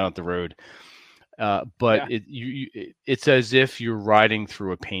looking down at the road, but Yeah. it's as if you're riding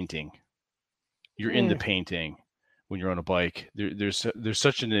through a painting. You're in the Mm. painting when you're on a bike. There's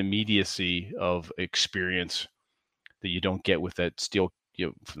such an immediacy of experience that you don't get with that steel.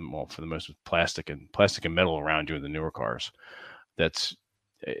 For the most plastic and metal around you in the newer cars. It's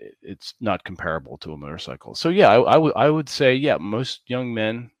not comparable to a motorcycle. So yeah, I would say, yeah, most young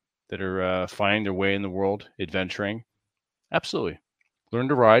men that are finding their way in the world, adventuring, absolutely learn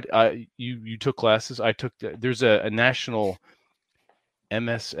to ride. You took classes. I took there's a national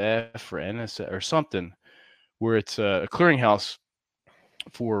MSF or NSF or something where it's a clearinghouse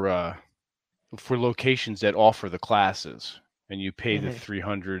for locations that offer the classes, and you pay the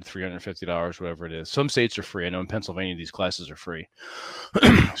 $350, whatever it is. Some states are free. I know in Pennsylvania these classes are free.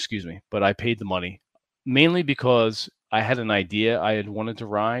 Excuse me, but I paid the money mainly because I had an idea I had wanted to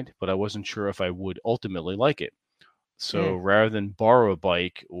ride, but I wasn't sure if I would ultimately like it. So rather than borrow a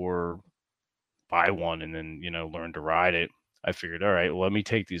bike or buy one and then learn to ride it, I figured, all right, well, let me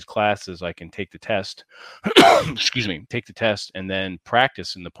take these classes. I can take the test. Excuse me, take the test and then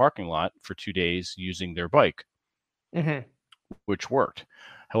practice in the parking lot for 2 days using their bike, which worked.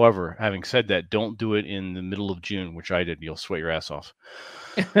 However, having said that, don't do it in the middle of June, which I did. You'll sweat your ass off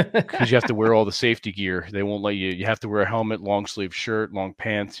because you have to wear all the safety gear. They won't let you. You have to wear a helmet, long sleeve shirt, long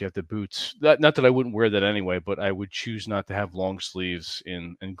pants. You have the boots. Not that I wouldn't wear that anyway, but I would choose not to have long sleeves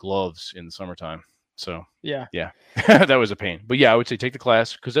and gloves in the summertime. So yeah, that was a pain. But yeah, I would say take the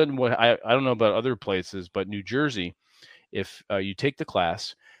class, because then I don't know about other places, but New Jersey, if you take the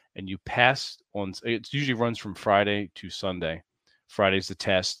class and you pass on, it usually runs from Friday to Sunday. Friday's the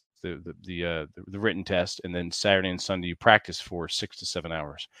test, the written test, and then Saturday and Sunday you practice for 6 to 7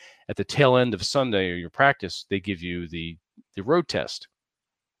 hours. At the tail end of Sunday or your practice, they give you the road test.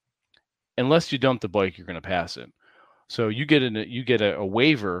 Unless you dump the bike, you're going to pass it. So you get a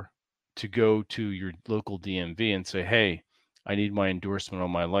waiver to go to your local DMV and say, hey, I need my endorsement on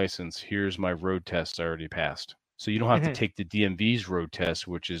my license. Here's my road test I already passed. So you don't have to take the DMV's road test,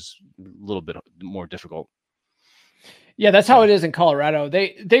 which is a little bit more difficult. Yeah, that's how it is in Colorado.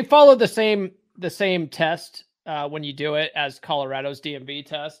 They follow the same test when you do it as Colorado's DMV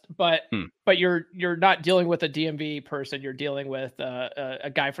test, but you're not dealing with a DMV person. You're dealing with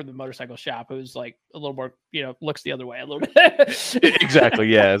a guy from the motorcycle shop who's like a little more, looks the other way a little bit. Exactly.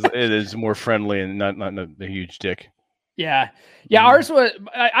 Yeah, it is more friendly and not a huge dick. Yeah. Ours was.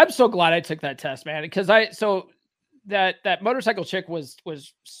 I'm so glad I took that test, man, because that motorcycle chick was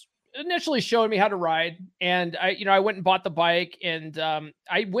initially showing me how to ride, and I went and bought the bike, and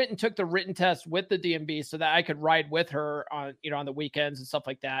I went and took the written test with the DMV so that I could ride with her on on the weekends and stuff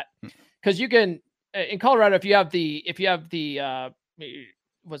like that. Because you can in Colorado, if you have the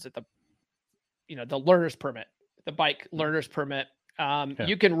was it the learner's permit, the bike learner's permit,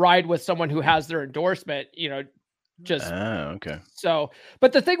 you can ride with someone who has their endorsement, okay. So,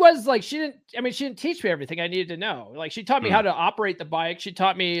 but the thing was, like, she didn't teach me everything I needed to know. Like, she taught me how to operate the bike. She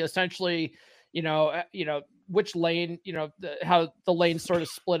taught me essentially, which lane, how the lanes sort of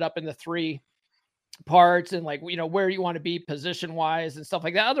split up into 3 parts, and like, where you want to be position wise and stuff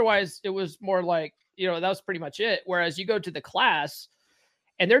like that. Otherwise it was more like, that was pretty much it. Whereas you go to the class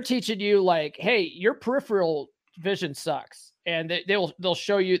and they're teaching you like, hey, your peripheral vision sucks. And they'll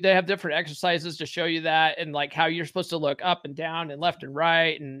show you, they have different exercises to show you that, and like how you're supposed to look up and down and left and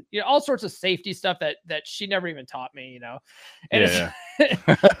right, and all sorts of safety stuff that she never even taught me, and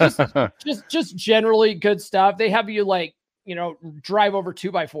it's just generally good stuff. They have you like, drive over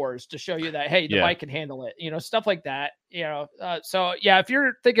 2x4s to show you that, hey, the bike can handle it, stuff like that, so yeah, if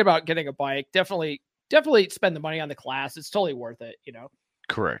you're thinking about getting a bike, definitely spend the money on the class. It's totally worth it,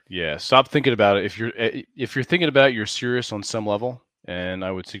 Correct. Yeah. Stop thinking about it. If you're thinking about it, you're serious on some level. And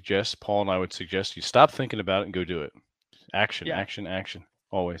I would suggest, Paul and I would suggest, you stop thinking about it and go do it. Action, action,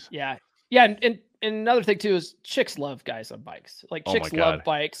 always. Yeah. Yeah. And another thing too is chicks love guys on bikes. Like, chicks love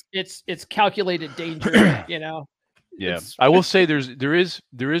bikes. It's calculated danger, Yeah. I will say there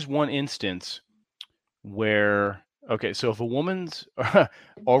is one instance where, okay, so if a woman's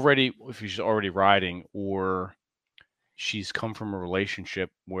if she's already riding, or she's come from a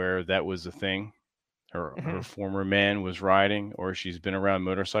relationship where that was a thing, her former man was riding, or she's been around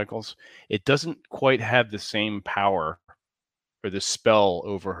motorcycles, it doesn't quite have the same power or the spell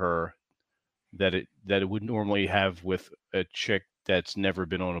over her that it would normally have with a chick that's never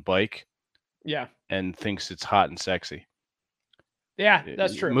been on a bike. Yeah. And thinks it's hot and sexy. Yeah,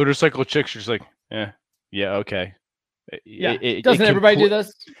 that's true. Motorcycle chicks are just like, yeah, okay. Yeah. Doesn't everybody do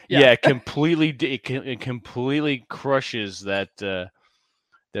this? Yeah, completely. It completely crushes that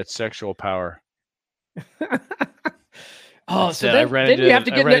sexual power. Oh, so then you have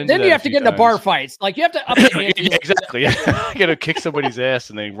to get into bar fights. Like you have to up the ante. Yeah, exactly. You got to kick somebody's ass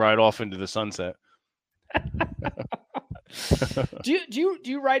and then ride off into the sunset. Do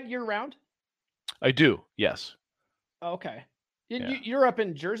you ride year round? I do. Yes. Okay. You're up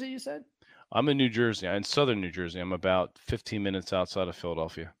in Jersey, you said? I'm in New Jersey. I'm in southern New Jersey. I'm about 15 minutes outside of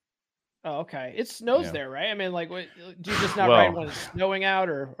Philadelphia. Oh, okay. It snows there, right? I mean, like, what, do you just not ride when it's snowing out,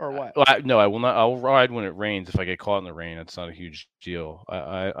 or what? No, I will not. I'll ride when it rains. If I get caught in the rain, it's not a huge deal.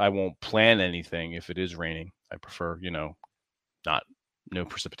 I won't plan anything if it is raining. I prefer, no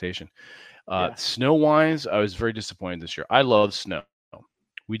precipitation. Snow-wise, I was very disappointed this year. I love snow.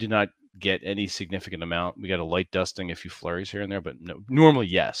 We did not get any significant amount. We got a light dusting, a few flurries here and there, but no, normally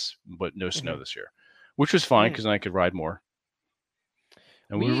yes, but no snow this year, which was fine because I could ride more.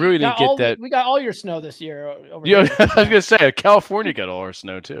 And we really didn't get that. We got all your snow this year. Over here. I was gonna say California got all our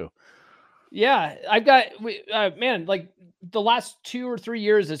snow too. Yeah, I've got man, like the last 2 or 3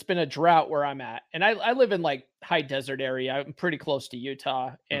 years, it's been a drought where I'm at, and I live in like high desert area. I'm pretty close to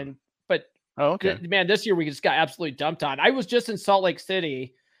Utah, and man, this year we just got absolutely dumped on. I was just in Salt Lake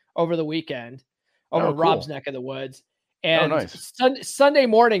City over the weekend, over Rob's neck of the woods. And nice. Sunday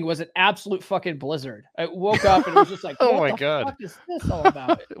morning was an absolute fucking blizzard. I woke up and it was just like, oh my God, what is this all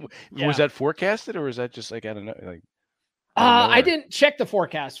about? Was that forecasted or was that just like, I don't know, like? I didn't check the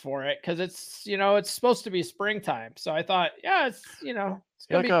forecast for it because it's supposed to be springtime. So I thought, it's gonna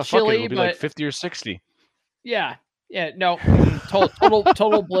be chilly, it'll be like 50 or 60. Yeah. No,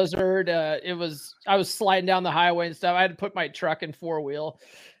 total blizzard. I was sliding down the highway and stuff. I had to put my truck in 4-wheel.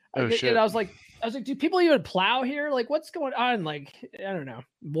 Shit. And I was like, do people even plow here? Like, what's going on? Like, I don't know.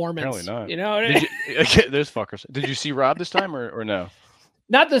 Mormons, apparently not. Those fuckers. Did you see Rob this time or no?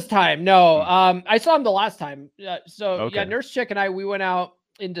 Not this time. No. I saw him the last time. Nurse Chick and I, we went out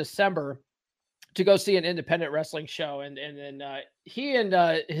in December to go see an independent wrestling show. And then he and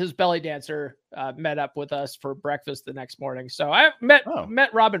his belly dancer met up with us for breakfast the next morning. So I met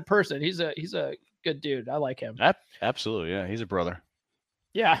Rob in person. He's a good dude. I like him. Absolutely. Yeah. He's a brother.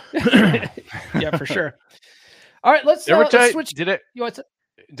 Yeah. Yeah, for sure. All right, let's switch. Did I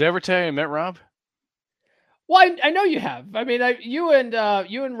ever tell you I met Rob? Well, I know you have. I mean, you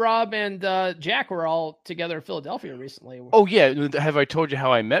and Rob and Jack were all together in Philadelphia recently. Oh yeah. Have I told you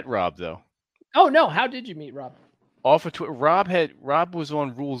how I met Rob though? Oh no. How did you meet Rob? Off of Twitter. Rob was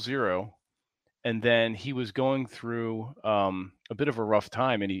on Rule 0, and then he was going through a bit of a rough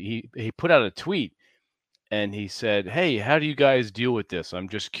time, and he put out a tweet. And he said, "Hey, how do you guys deal with this? I'm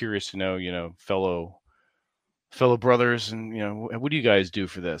just curious to know, fellow brothers, and what do you guys do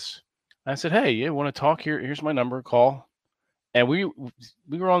for this?" I said, "Hey, you want to talk? Here's my number. Call." And we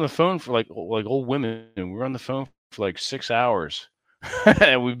were on the phone for like old women. We were on the phone for like 6 hours,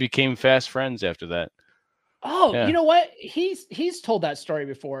 and we became fast friends after that. Oh, yeah. You know what? He's told that story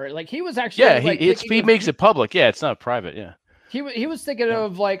before. Like he was actually he makes it public. Yeah, it's not private. Yeah. He was thinking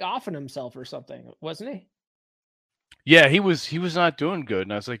of like offing himself or something, wasn't he? Yeah, he was not doing good,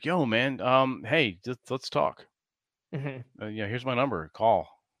 and I was like, "Yo, man, hey, let's talk. Mm-hmm. Here's my number. Call."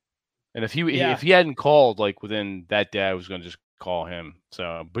 And if he hadn't called like within that day, I was going to just call him.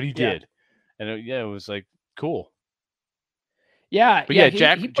 So, but he did, and it was like cool. Yeah, but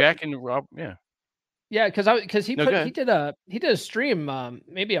Jack and Rob, because he did a stream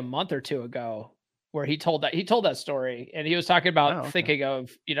maybe a month or two ago where he told that story, and he was talking about thinking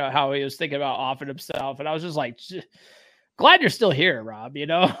of how he was thinking about offing himself, and I was just like, glad you're still here, Rob.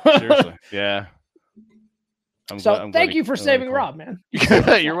 Seriously, yeah. Thank you for saving Rob, man.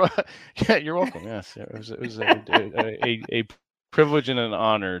 You're welcome. Yes, it was a privilege and an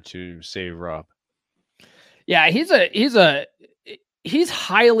honor to save Rob. Yeah, he's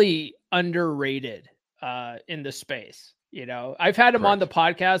highly underrated in the space. I've had him on the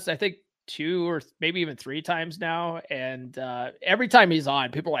podcast, I think 2 or maybe even 3 times now, and every time he's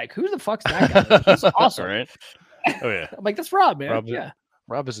on, people are like, "Who the fuck's that guy?" He's awesome, right? Oh yeah, I'm like, "That's Rob, man."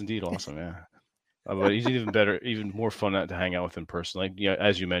 Rob is indeed awesome. Yeah. But he's even better, even more fun to hang out with in person. Like,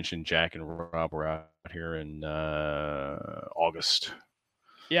 as you mentioned, Jack and Rob were out here in August.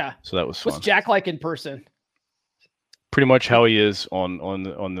 Yeah. So that was fun. What's Jack like in person? Pretty much how he is on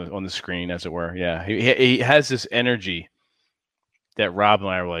the screen, as it were. Yeah. He has this energy that Rob and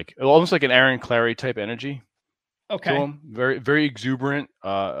I are like, almost like an Aaron Clary type energy. Okay. To him. Very, very exuberant,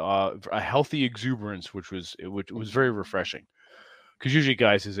 a healthy exuberance, which was very refreshing. Because usually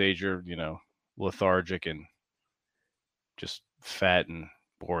guys his age are, lethargic and just fat and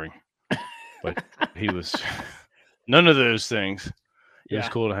boring, but he was None of those things. It was Yeah.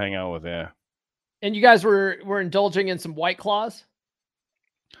 cool to hang out with. Yeah. And you guys were indulging in some White Claws?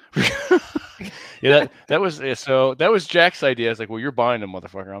 Yeah, that was Jack's idea. I was like, well, you're buying them,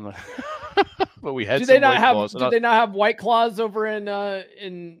 motherfucker. I'm not. But we had Do they some not White have Claws. do they not have White Claws over in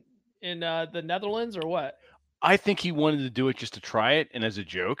the Netherlands or what? I think he wanted to do it just to try it and as a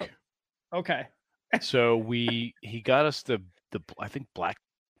joke. Okay. So he got us the I think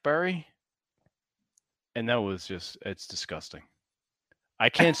blackberry, and that was it's disgusting. I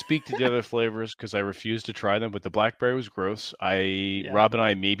can't speak to the other flavors because I refuse to try them, but the blackberry was gross. Rob and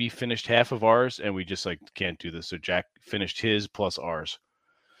I maybe finished half of ours, and we just like can't do this. So Jack finished his plus ours.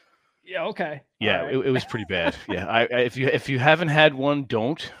 Yeah. Okay. Yeah, right. it was prety bad. Yeah, if you haven't had one,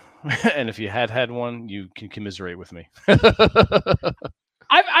 don't. And if you had one, you can commiserate with me.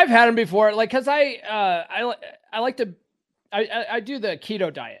 I've had them before, like because I like to I do the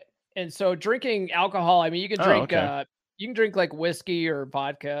keto diet, and so drinking alcohol. I mean, you can drink you can drink like whiskey or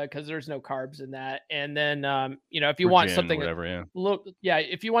vodka because there's no carbs in that, and then if you want gin, something whatever, yeah.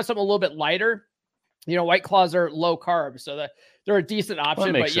 if you want something a little bit lighter, White Claws are low carb, so they're a decent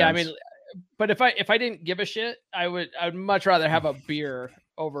option. But yeah, sense. I mean, but if I didn't give a shit, I'd much rather have a beer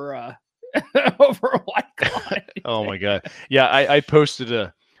over over a White Claw. Oh my god. Yeah, I posted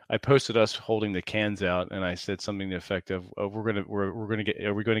us holding the cans out, and I said something to the effect of, are we going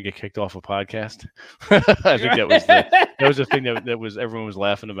to get kicked off a podcast? I think that was the thing that was everyone was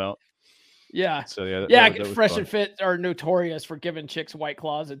laughing about. Yeah. So yeah. That Fresh and Fit are notorious for giving chicks White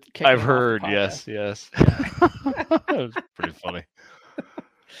Claws. And I've heard. Yes. That was pretty funny.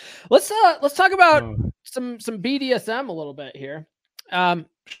 Let's talk about some BDSM a little bit here.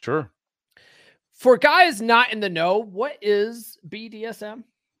 Sure. For guys not in the know, what is BDSM?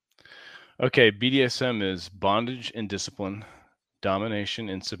 Okay, BDSM is bondage and discipline, domination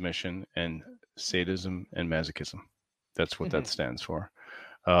and submission, and sadism and masochism. That's what that stands for.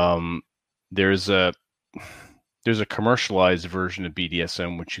 There's a commercialized version of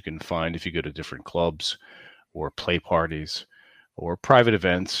BDSM which you can find if you go to different clubs or play parties or private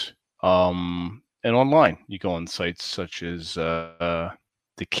events, and online. You go on sites such as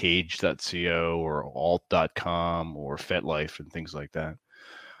thecage.co or alt.com or FetLife and things like that.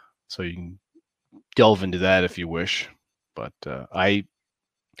 So you can delve into that if you wish. But I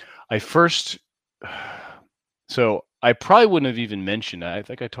probably wouldn't have even mentioned that. I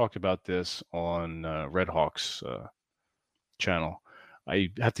think I talked about this on Red Hawk's channel. I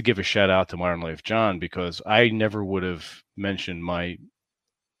have to give a shout out to Modern Life John because I never would have mentioned my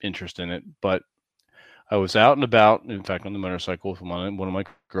interest in it. But I was out and about, in fact, on the motorcycle with one of my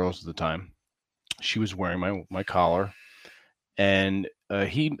girls at the time. She was wearing my collar. And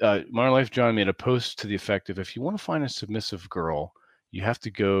Modern Life John made a post to the effect of, if you want to find a submissive girl, you have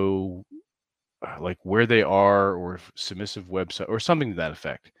to go like where they are or submissive website or something to that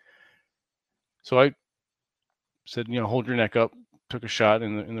effect. So I said, hold your neck up, took a shot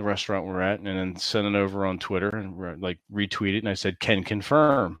in the restaurant we're at, and then sent it over on Twitter and like retweeted. And I said, can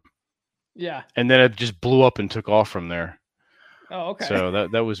confirm. Yeah. And then it just blew up and took off from there. Oh, okay. So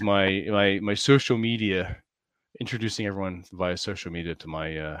that was my social media, introducing everyone via social media to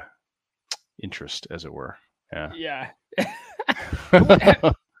my interest, as it were. Yeah.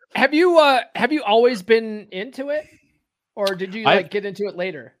 Have you always been into it, or did you get into it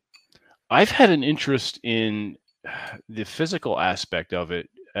later? I've had an interest in the physical aspect of it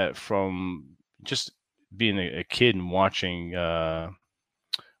from just being a kid and watching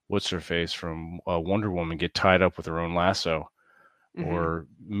what's her face from Wonder Woman get tied up with her own lasso, or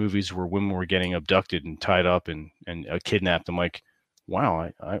movies where women were getting abducted and tied up and kidnapped. I'm like,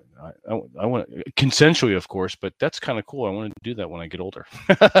 wow, I want consensually, of course, but that's kind of cool. I want to do that when I get older.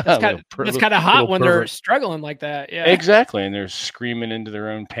 That's kind of hot when they're struggling like that. Yeah, exactly, and they're screaming into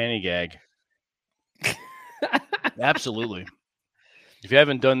their own panty gag. Absolutely. If you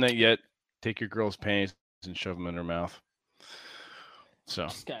haven't done that yet, take your girl's panties and shove them in her mouth. So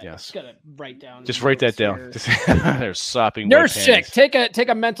just gotta write down. Just write that down. They're sopping. Nurse chick, take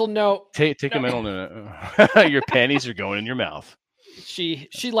a mental note. Take a mental note. Your panties are going in your mouth. She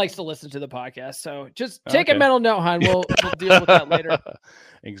likes to listen to the podcast, so just take a mental note, hon. We'll deal with that later.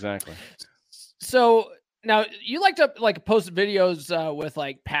 Exactly. So now you like to post videos with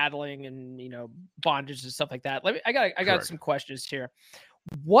like paddling and bondage and stuff like that. I got some questions here.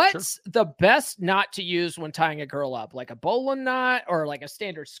 What's the best knot to use when tying a girl up? Like a bowline knot or like a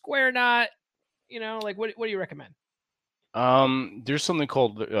standard square knot? Like what do you recommend? There's something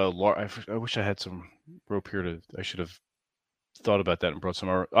called I wish I had some rope here I should have thought about that and brought some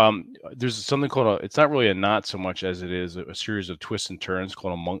more. There's something called it's not really a knot so much as it is a series of twists and turns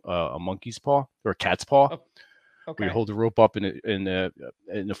called a monkey's paw or a cat's paw. Okay. where you hold the rope up in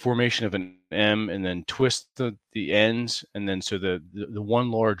the formation of an M, and then twist the ends, and then so the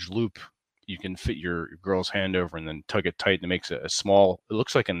one large loop you can fit your girl's hand over, and then tug it tight, and it makes a small. It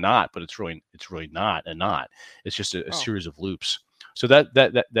looks like a knot, but it's really not a knot. It's just a series of loops. So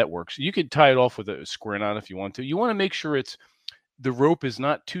that works. You could tie it off with a square knot if you want to. You want to make sure the rope is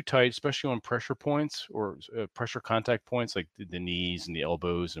not too tight, especially on pressure points or pressure contact points like the knees and the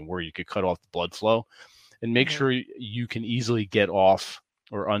elbows, and where you could cut off the blood flow. And make sure you can easily get off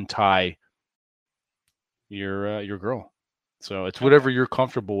or untie your girl. So it's whatever you're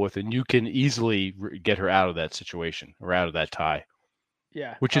comfortable with, and you can easily get her out of that situation or out of that tie.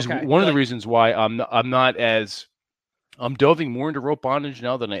 Yeah, which is one of the reasons why I'm delving more into rope bondage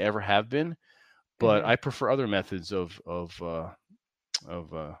now than I ever have been, but I prefer other methods of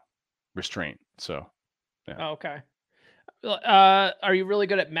restraint. So, yeah. Okay. Are you really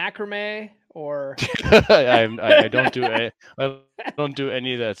good at macrame or? I don't do I don't do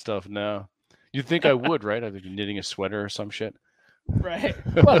any of that stuff now. You'd think I would, right? I'd be knitting a sweater or some shit. Right.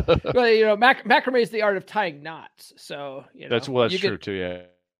 Well, macrame is the art of tying knots. So that's true too. Yeah.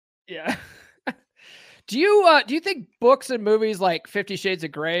 Yeah. Do you think books and movies like 50 Shades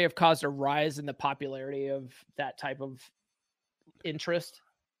of Grey have caused a rise in the popularity of that type of interest?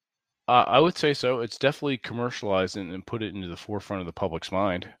 I would say so. It's definitely commercialized and put it into the forefront of the public's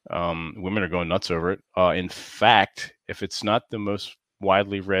mind. Women are going nuts over it. In fact, if it's not the most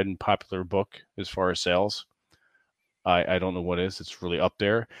widely read and popular book as far as sales, I don't know what is. It's really up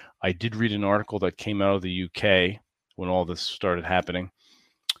there. I did read an article that came out of the UK when all this started happening.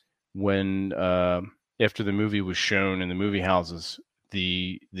 When after the movie was shown in the movie houses,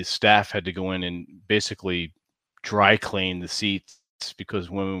 the staff had to go in and basically dry clean the seats because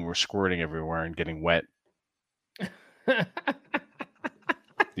women were squirting everywhere and getting wet.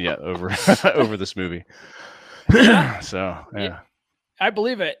 Yeah, over this movie. So yeah, I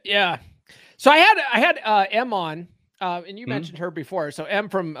believe it. Yeah. So I had M on, and you mentioned her before. So M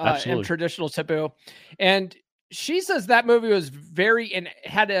from M Traditional Taboo, and she says that movie was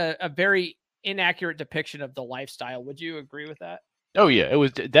had a very inaccurate depiction of the lifestyle. Would you agree with that? Oh yeah,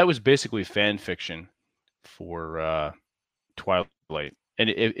 that was basically fan fiction for Twilight. And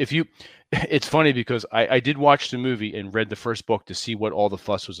it's funny because I did watch the movie and read the first book to see what all the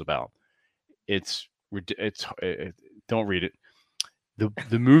fuss was about. Don't read it.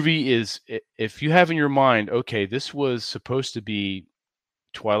 The movie is, if you have in your mind, okay, this was supposed to be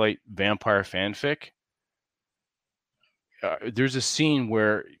Twilight vampire fanfic. There's a scene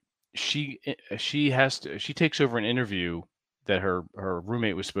where she takes over an interview that her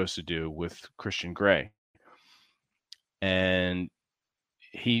roommate was supposed to do with Christian Grey, and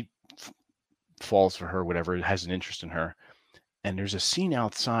he falls for her, whatever, has an interest in her. And there's a scene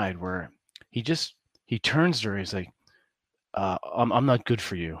outside where he turns to her. He's like, I'm not good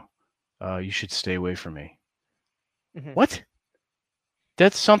for you. You should stay away from me. Mm-hmm. What?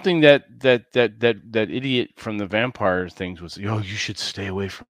 That's something that idiot from the vampire things was, you should stay away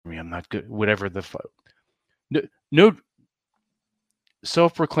from me. I'm not good. Whatever no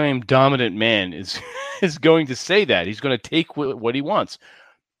self-proclaimed dominant man is going to say that. He's going to take what he wants.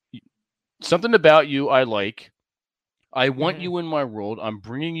 Something about you I like. I want you in my world. I'm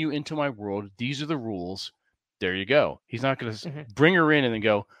bringing you into my world. These are the rules. There you go. He's not going to bring her in and then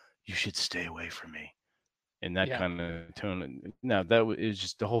go, you should stay away from me. In that kind of tone. Now that is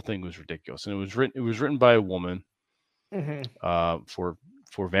just, the whole thing was ridiculous. And it was written by a woman for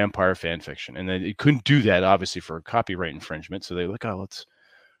vampire fan fiction. And then it couldn't do that, obviously, for copyright infringement. So they look,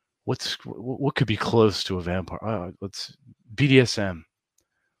 what could be close to a vampire? Let's BDSM.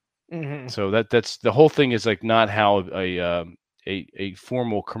 So that's the whole thing is like not how a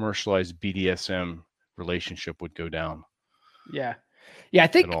formal commercialized BDSM relationship would go down. Yeah. I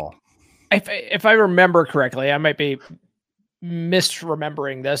think if I remember correctly, I might be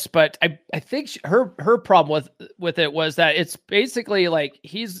misremembering this, but I think her problem with it was that it's basically like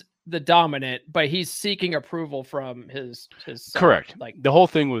he's the dominant, but he's seeking approval from his son. Correct. Like the whole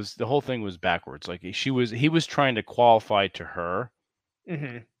thing was backwards. Like he was trying to qualify to her.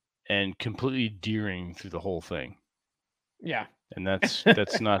 And completely deering through the whole thing. Yeah. And that's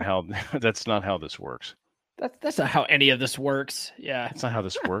not how this works. That's not how any of this works. Yeah. That's not how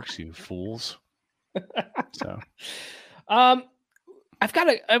this works, you fools. So I've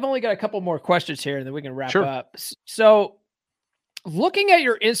only got a couple more questions here and then we can wrap up. So looking at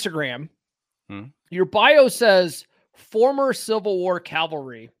your Instagram, your bio says former Civil War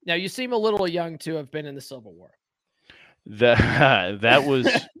cavalry. Now you seem a little young to have been in the Civil War. That was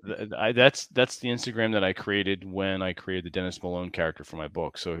that's the Instagram that I created when I created the Dennis Malone character for my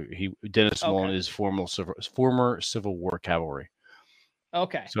book. So Dennis Malone is former Civil War cavalry.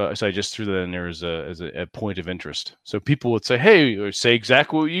 Okay. So I just threw that in there as a point of interest. So people would say, "Hey," or say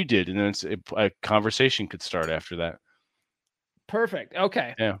exactly what you did, and then a conversation could start after that. Perfect.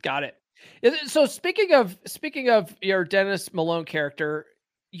 Okay. Yeah. Got it. So speaking of your Dennis Malone character,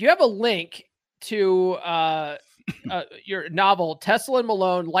 you have a link to your novel Tesla and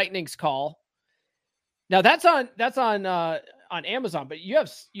Malone Lightning's Call. Now that's on Amazon, but you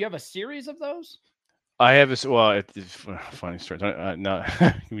have a series of those? I have this. Well, it's funny story. No,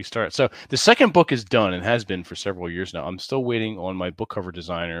 we start. So the second book is done and has been for several years now. I'm still waiting on my book cover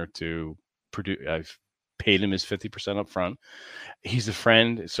designer to produce. I've paid him his 50% up front. He's a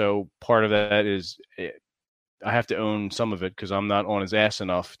friend, so part of that is I have to own some of it because I'm not on his ass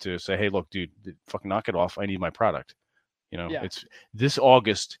enough to say, "Hey, look, dude, fucking knock it off. I need my product." It's this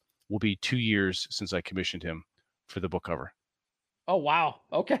August will be 2 years since I commissioned him for the book cover. Oh wow!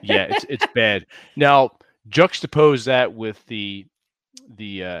 Okay. Yeah, it's bad. Now juxtapose that with the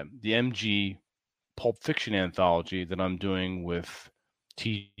MG Pulp Fiction anthology that I'm doing with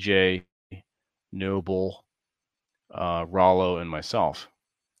TJ, Noble, Rollo, and myself.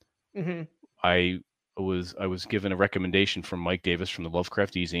 Mm-hmm. I was given a recommendation from Mike Davis from the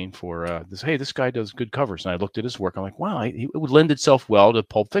Lovecraft E-Zine for this. Hey, this guy does good covers, and I looked at his work. I'm like, wow, it would lend itself well to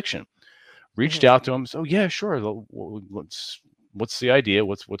Pulp Fiction. Reached out to him. So yeah, sure. What's the idea?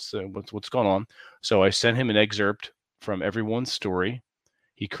 What's going on? So I sent him an excerpt from everyone's story.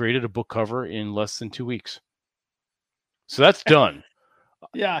 He created a book cover in less than 2 weeks. So that's done.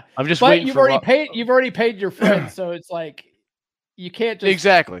 Yeah, I'm just waiting. You've already paid your friend, so it's like you can't just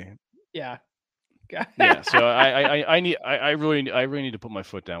exactly. Yeah. Yeah. So I really need to put my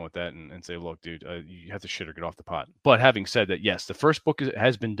foot down with that and say, look, dude, you have to shit or get off the pot. But having said that, yes, the first book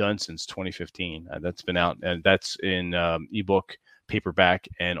has been done since 2015. That's been out, and that's in ebook, paperback,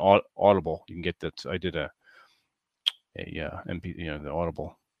 and Audible. You can get that. I did a MP, the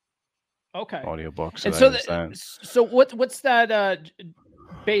Audible. Okay. Audiobook. So what's that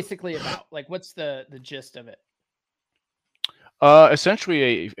basically about? Like, what's the gist of it?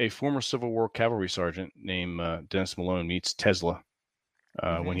 Essentially, a former Civil War cavalry sergeant named Dennis Malone meets Tesla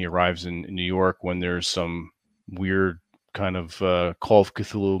when he arrives in New York, when there's some weird kind of Call of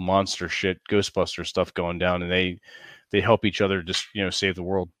Cthulhu monster shit, Ghostbuster stuff going down, and they help each other just save the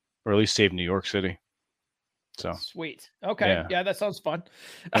world, or at least save New York City. So sweet. Okay, yeah, that sounds fun.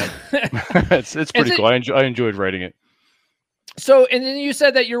 it's pretty cool. I enjoyed writing it. So, and then you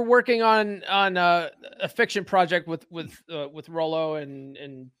said that you're working on a fiction project with Rollo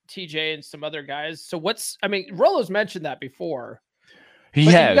and TJ and some other guys. So Rollo's mentioned that before. He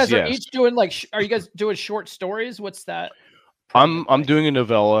has. You guys yes. are each doing are you guys doing short stories? What's that? I'm doing a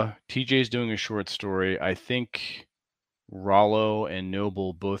novella. TJ's doing a short story. I think Rollo and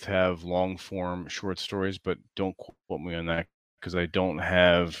Noble both have long form short stories, but don't quote me on that because I don't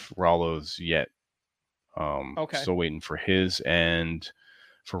have Rollo's yet. Still waiting for his and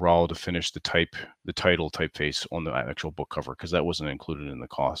for Rollo to finish the title typeface on the actual book cover, because that wasn't included in the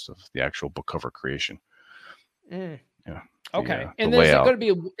cost of the actual book cover creation. Yeah. Okay. And then is it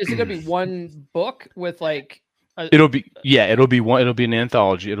going to be one book with like? It'll be an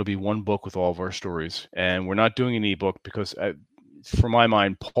anthology. It'll be one book with all of our stories, and we're not doing an ebook because, for my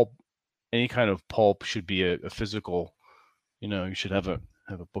mind, any kind of pulp should be a physical. You should have a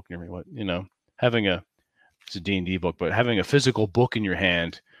book near me. It's a D&D book, but having a physical book in your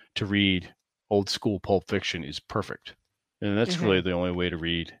hand to read old school Pulp Fiction is perfect. And that's really the only way to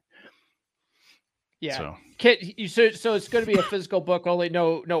read. Yeah. So it's going to be a physical book, only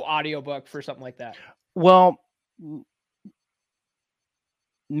no audio book for something like that. Well,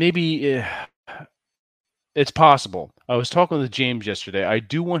 maybe it's possible. I was talking with James yesterday. I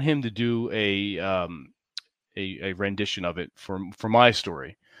do want him to do a rendition of it for my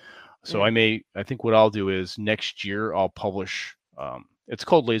story. So I think what I'll do is next year I'll publish. It's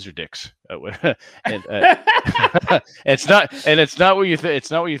called Laser Dicks, and it's not what you think. It's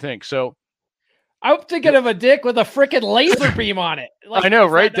not what you think. So I'm thinking of a dick with a freaking laser beam on it. Like, I know,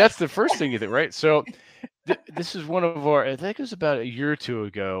 right? That's the first thing you think, right? So this is one of our. I think it was about a year or two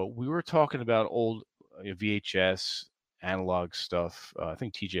ago. We were talking about old VHS analog stuff. I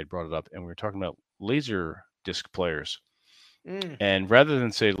think TJ had brought it up, and we were talking about laser disc players. And rather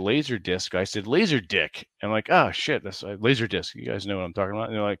than say laser disc, I said laser dick. And I'm like, oh shit, that's laser disc. You guys know what I'm talking about?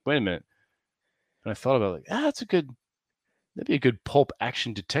 And they're like, wait a minute. And I thought about it, like, that'd be a good pulp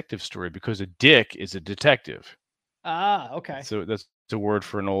action detective story, because a dick is a detective. Ah, okay. So that's a word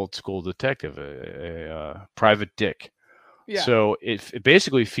for an old school detective, a private dick. Yeah. So it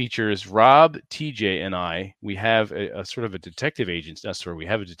basically features Rob, TJ, and I. We have a sort of a detective agency. That's where we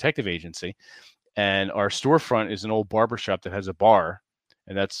have a detective agency, and our storefront is an old barbershop that has a bar,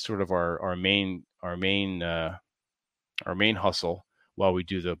 and that's sort of our main hustle while we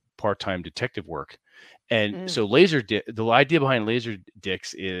do the part-time detective work. And so the idea behind Laser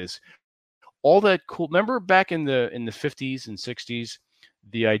Dicks is all that cool. Remember back in the 50s and 60s,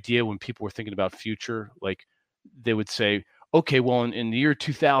 the idea when people were thinking about future, like they would say, okay, well, in the year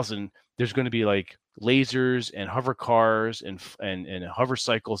 2000, there's going to be like lasers and hover cars and hover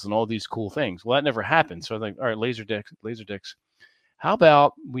cycles and all these cool things. Well, that never happened. So I'm like, all right, Laser Dicks. How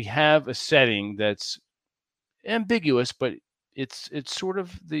about we have a setting that's ambiguous, but it's sort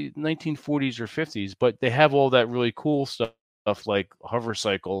of the 1940s or 50s, but they have all that really cool stuff like hover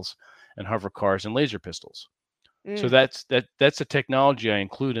cycles and hover cars and laser pistols. So that's a technology I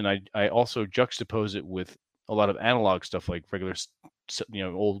include, and I also juxtapose it with a lot of analog stuff like regular,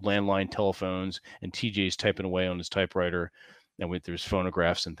 old landline telephones, and TJ's typing away on his typewriter, and there's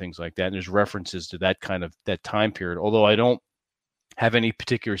phonographs and things like that. And there's references to that time period. Although I don't have any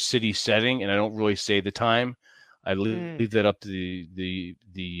particular city setting, and I don't really say the time. I leave that up to the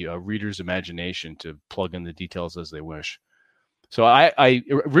reader's imagination to plug in the details as they wish. So I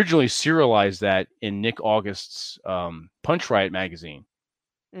originally serialized that in Nick August's Punch Riot magazine.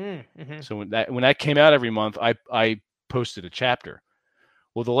 So when that came out every month, I posted a chapter.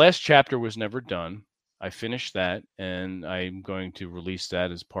 Well, the last chapter was never done. I finished that, and I'm going to release that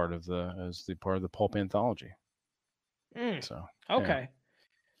as part of the pulp anthology. So okay,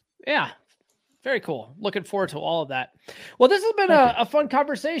 yeah. Very cool. Looking forward to all of that. Well, this has been a fun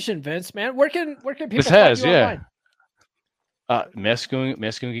conversation, Vince, man. Where can people find you online? Masculine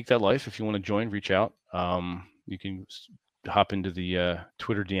Geek.life. If you want to join, reach out. You can hop into the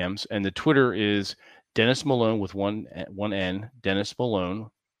Twitter DMs, and the Twitter is Dennis Malone with one N. Dennis Malone,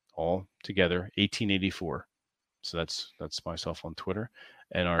 all together. 1884. So that's myself on Twitter,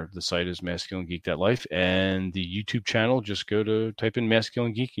 and the site is Masculine Geek.life, and the YouTube channel. Just type in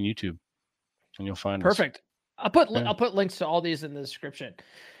Masculine Geek in YouTube, and you'll find Perfect. Us. I'll put links to all these in the description.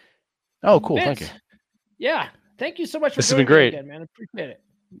 Oh, cool. Vince, thank you. Yeah. Thank you so much for this has been great. Again, man. I appreciate it.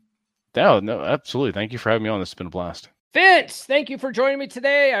 No, absolutely. Thank you for having me on. This has been a blast. Vince, thank you for joining me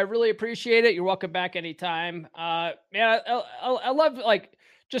today. I really appreciate it. You're welcome back anytime. Man, I love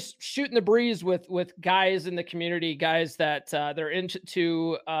just shooting the breeze with guys in the community, guys that they're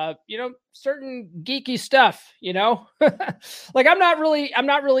into certain geeky stuff, like I'm not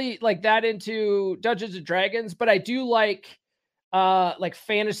really like that into Dungeons and Dragons, but I do like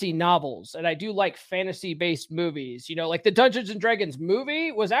fantasy novels, and I do like fantasy based movies. Like the Dungeons and Dragons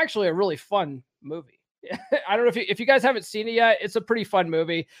movie was actually a really fun movie. I don't know if you guys haven't seen it yet. It's a pretty fun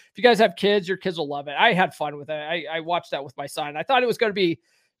movie. If you guys have kids, your kids will love it. I had fun with it. I watched that with my son. I thought it was going to be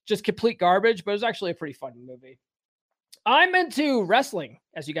just complete garbage, but it was actually a pretty fun movie. I'm into wrestling,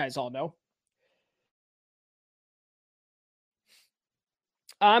 as you guys all know.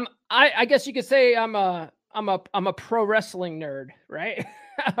 I guess you could say I'm a pro wrestling nerd, right?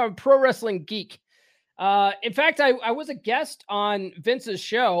 I'm a pro wrestling geek. In fact, I was a guest on Vince's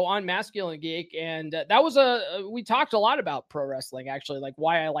show on Masculine Geek, and that was we talked a lot about pro wrestling, actually, like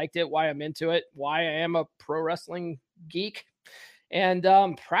why I liked it, why I'm into it, why I am a pro wrestling geek, and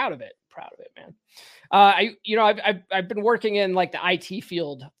I'm proud of it, man. I've been working in like the IT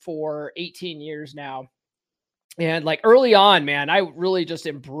field for 18 years now. And like early on, man, I really just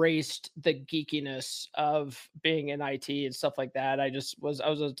embraced the geekiness of being in IT and stuff like that. I was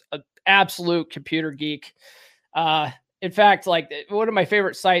an absolute computer geek. In fact, like one of my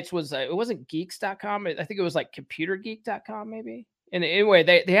favorite sites was, it wasn't geeks.com. I think it was like computergeek.com maybe. And anyway,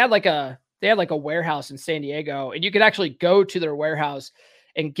 they had like a warehouse in San Diego, and you could actually go to their warehouse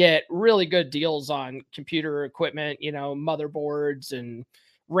and get really good deals on computer equipment, motherboards and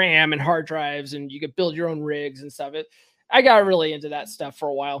RAM and hard drives, and you could build your own rigs and stuff. I got really into that stuff for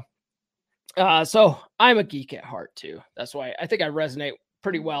a while. So I'm a geek at heart too. That's why I think I resonate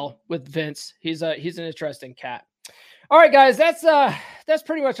pretty well with Vince. He's an interesting cat. All right, guys, that's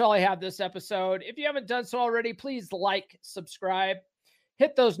pretty much all I have this episode. If you haven't done so already, please like, subscribe,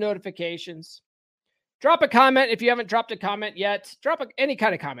 hit those notifications. Drop a comment if you haven't dropped a comment yet. Drop any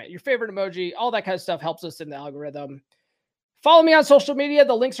kind of comment, your favorite emoji, all that kind of stuff helps us in the algorithm. Follow me on social media.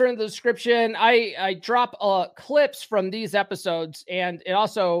 The links are in the description. I drop clips from these episodes, and it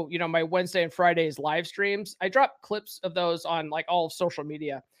also, my Wednesday and Fridays live streams. I drop clips of those on like all of social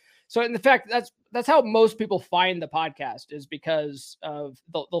media. So in fact, that's how most people find the podcast, is because of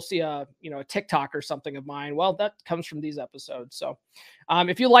they'll see a TikTok or something of mine. Well, that comes from these episodes. So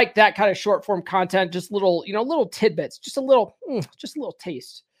if you like that kind of short form content, just little tidbits, just a little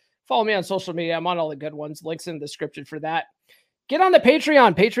taste, follow me on social media. I'm on all the good ones. Links in the description for that. Get on the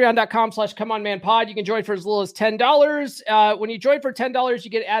Patreon, patreon.com/comeonmanpod. You can join for as little as $10. When you join for $10,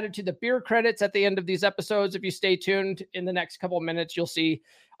 you get added to the beer credits at the end of these episodes. If you stay tuned in the next couple of minutes, you'll see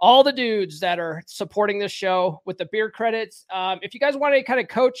all the dudes that are supporting this show with the beer credits. If you guys want any kind of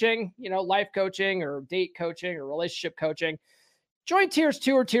coaching, life coaching or date coaching or relationship coaching, join tiers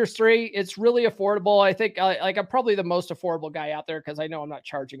 2 or tiers 3. It's really affordable. I think I'm probably the most affordable guy out there because I know I'm not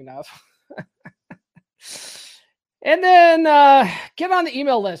charging enough. And then get on the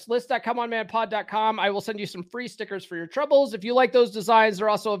email list.comeonmanpod.com. I will send you some free stickers for your troubles. If you like those designs, they're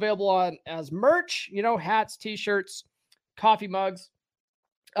also available as merch, hats, t-shirts, coffee mugs.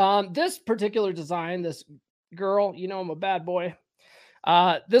 This particular design, this girl, I'm a bad boy.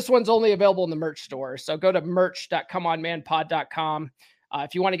 This one's only available in the merch store. So go to merch.comeonmanpod.com.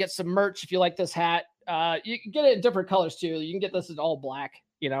 If you want to get some merch, if you like this hat, you can get it in different colors too. You can get this in all black.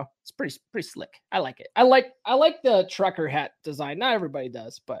 It's pretty slick. I like it. I like the trucker hat design. Not everybody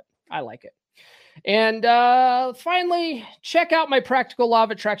does, but I like it. And finally, check out my Practical Law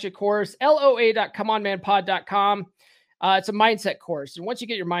of Attraction course, loa.comeonmanpod.com. It's a mindset course. And once you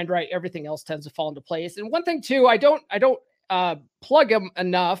get your mind right, everything else tends to fall into place. And one thing too, I don't plug them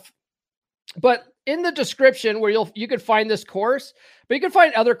enough, but in the description where you can find this course, but you can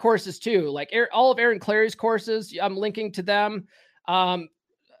find other courses too, like all of Aaron Clary's courses. I'm linking to them.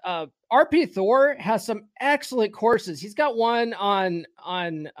 RP Thor has some excellent courses. He's got one on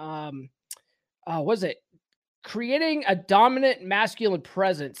was it creating a dominant masculine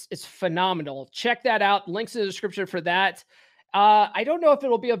presence? It's phenomenal. Check that out. Links in the description for that. I don't know if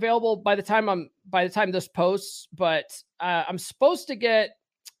it'll be available by the time this posts, but I'm supposed to get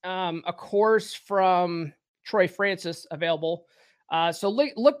a course from Troy Francis available. So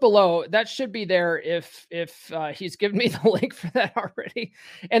look below. That should be there if he's given me the link for that already.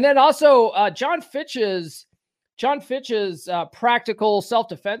 And then also John Fitch's practical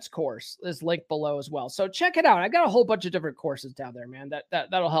self-defense course is linked below as well. So check it out. I got a whole bunch of different courses down there, man.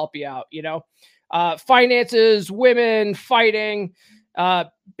 That'll help you out. Finances, women, fighting,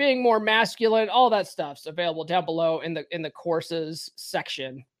 being more masculine, all that stuff's available down below in the courses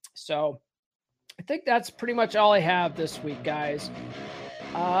section. So I think that's pretty much all I have this week, guys.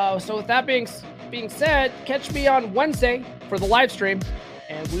 So with that being said, catch me on Wednesday for the live stream,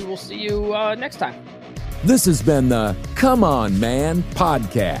 and we will see you next time. This has been the Come On Man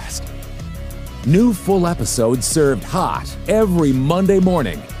podcast. New full episodes served hot every Monday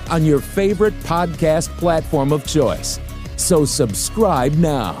morning on your favorite podcast platform of choice. So subscribe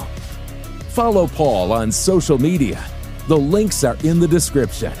now. Follow Paul on social media. The links are in the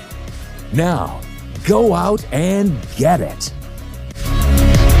description. Now, go out and get it.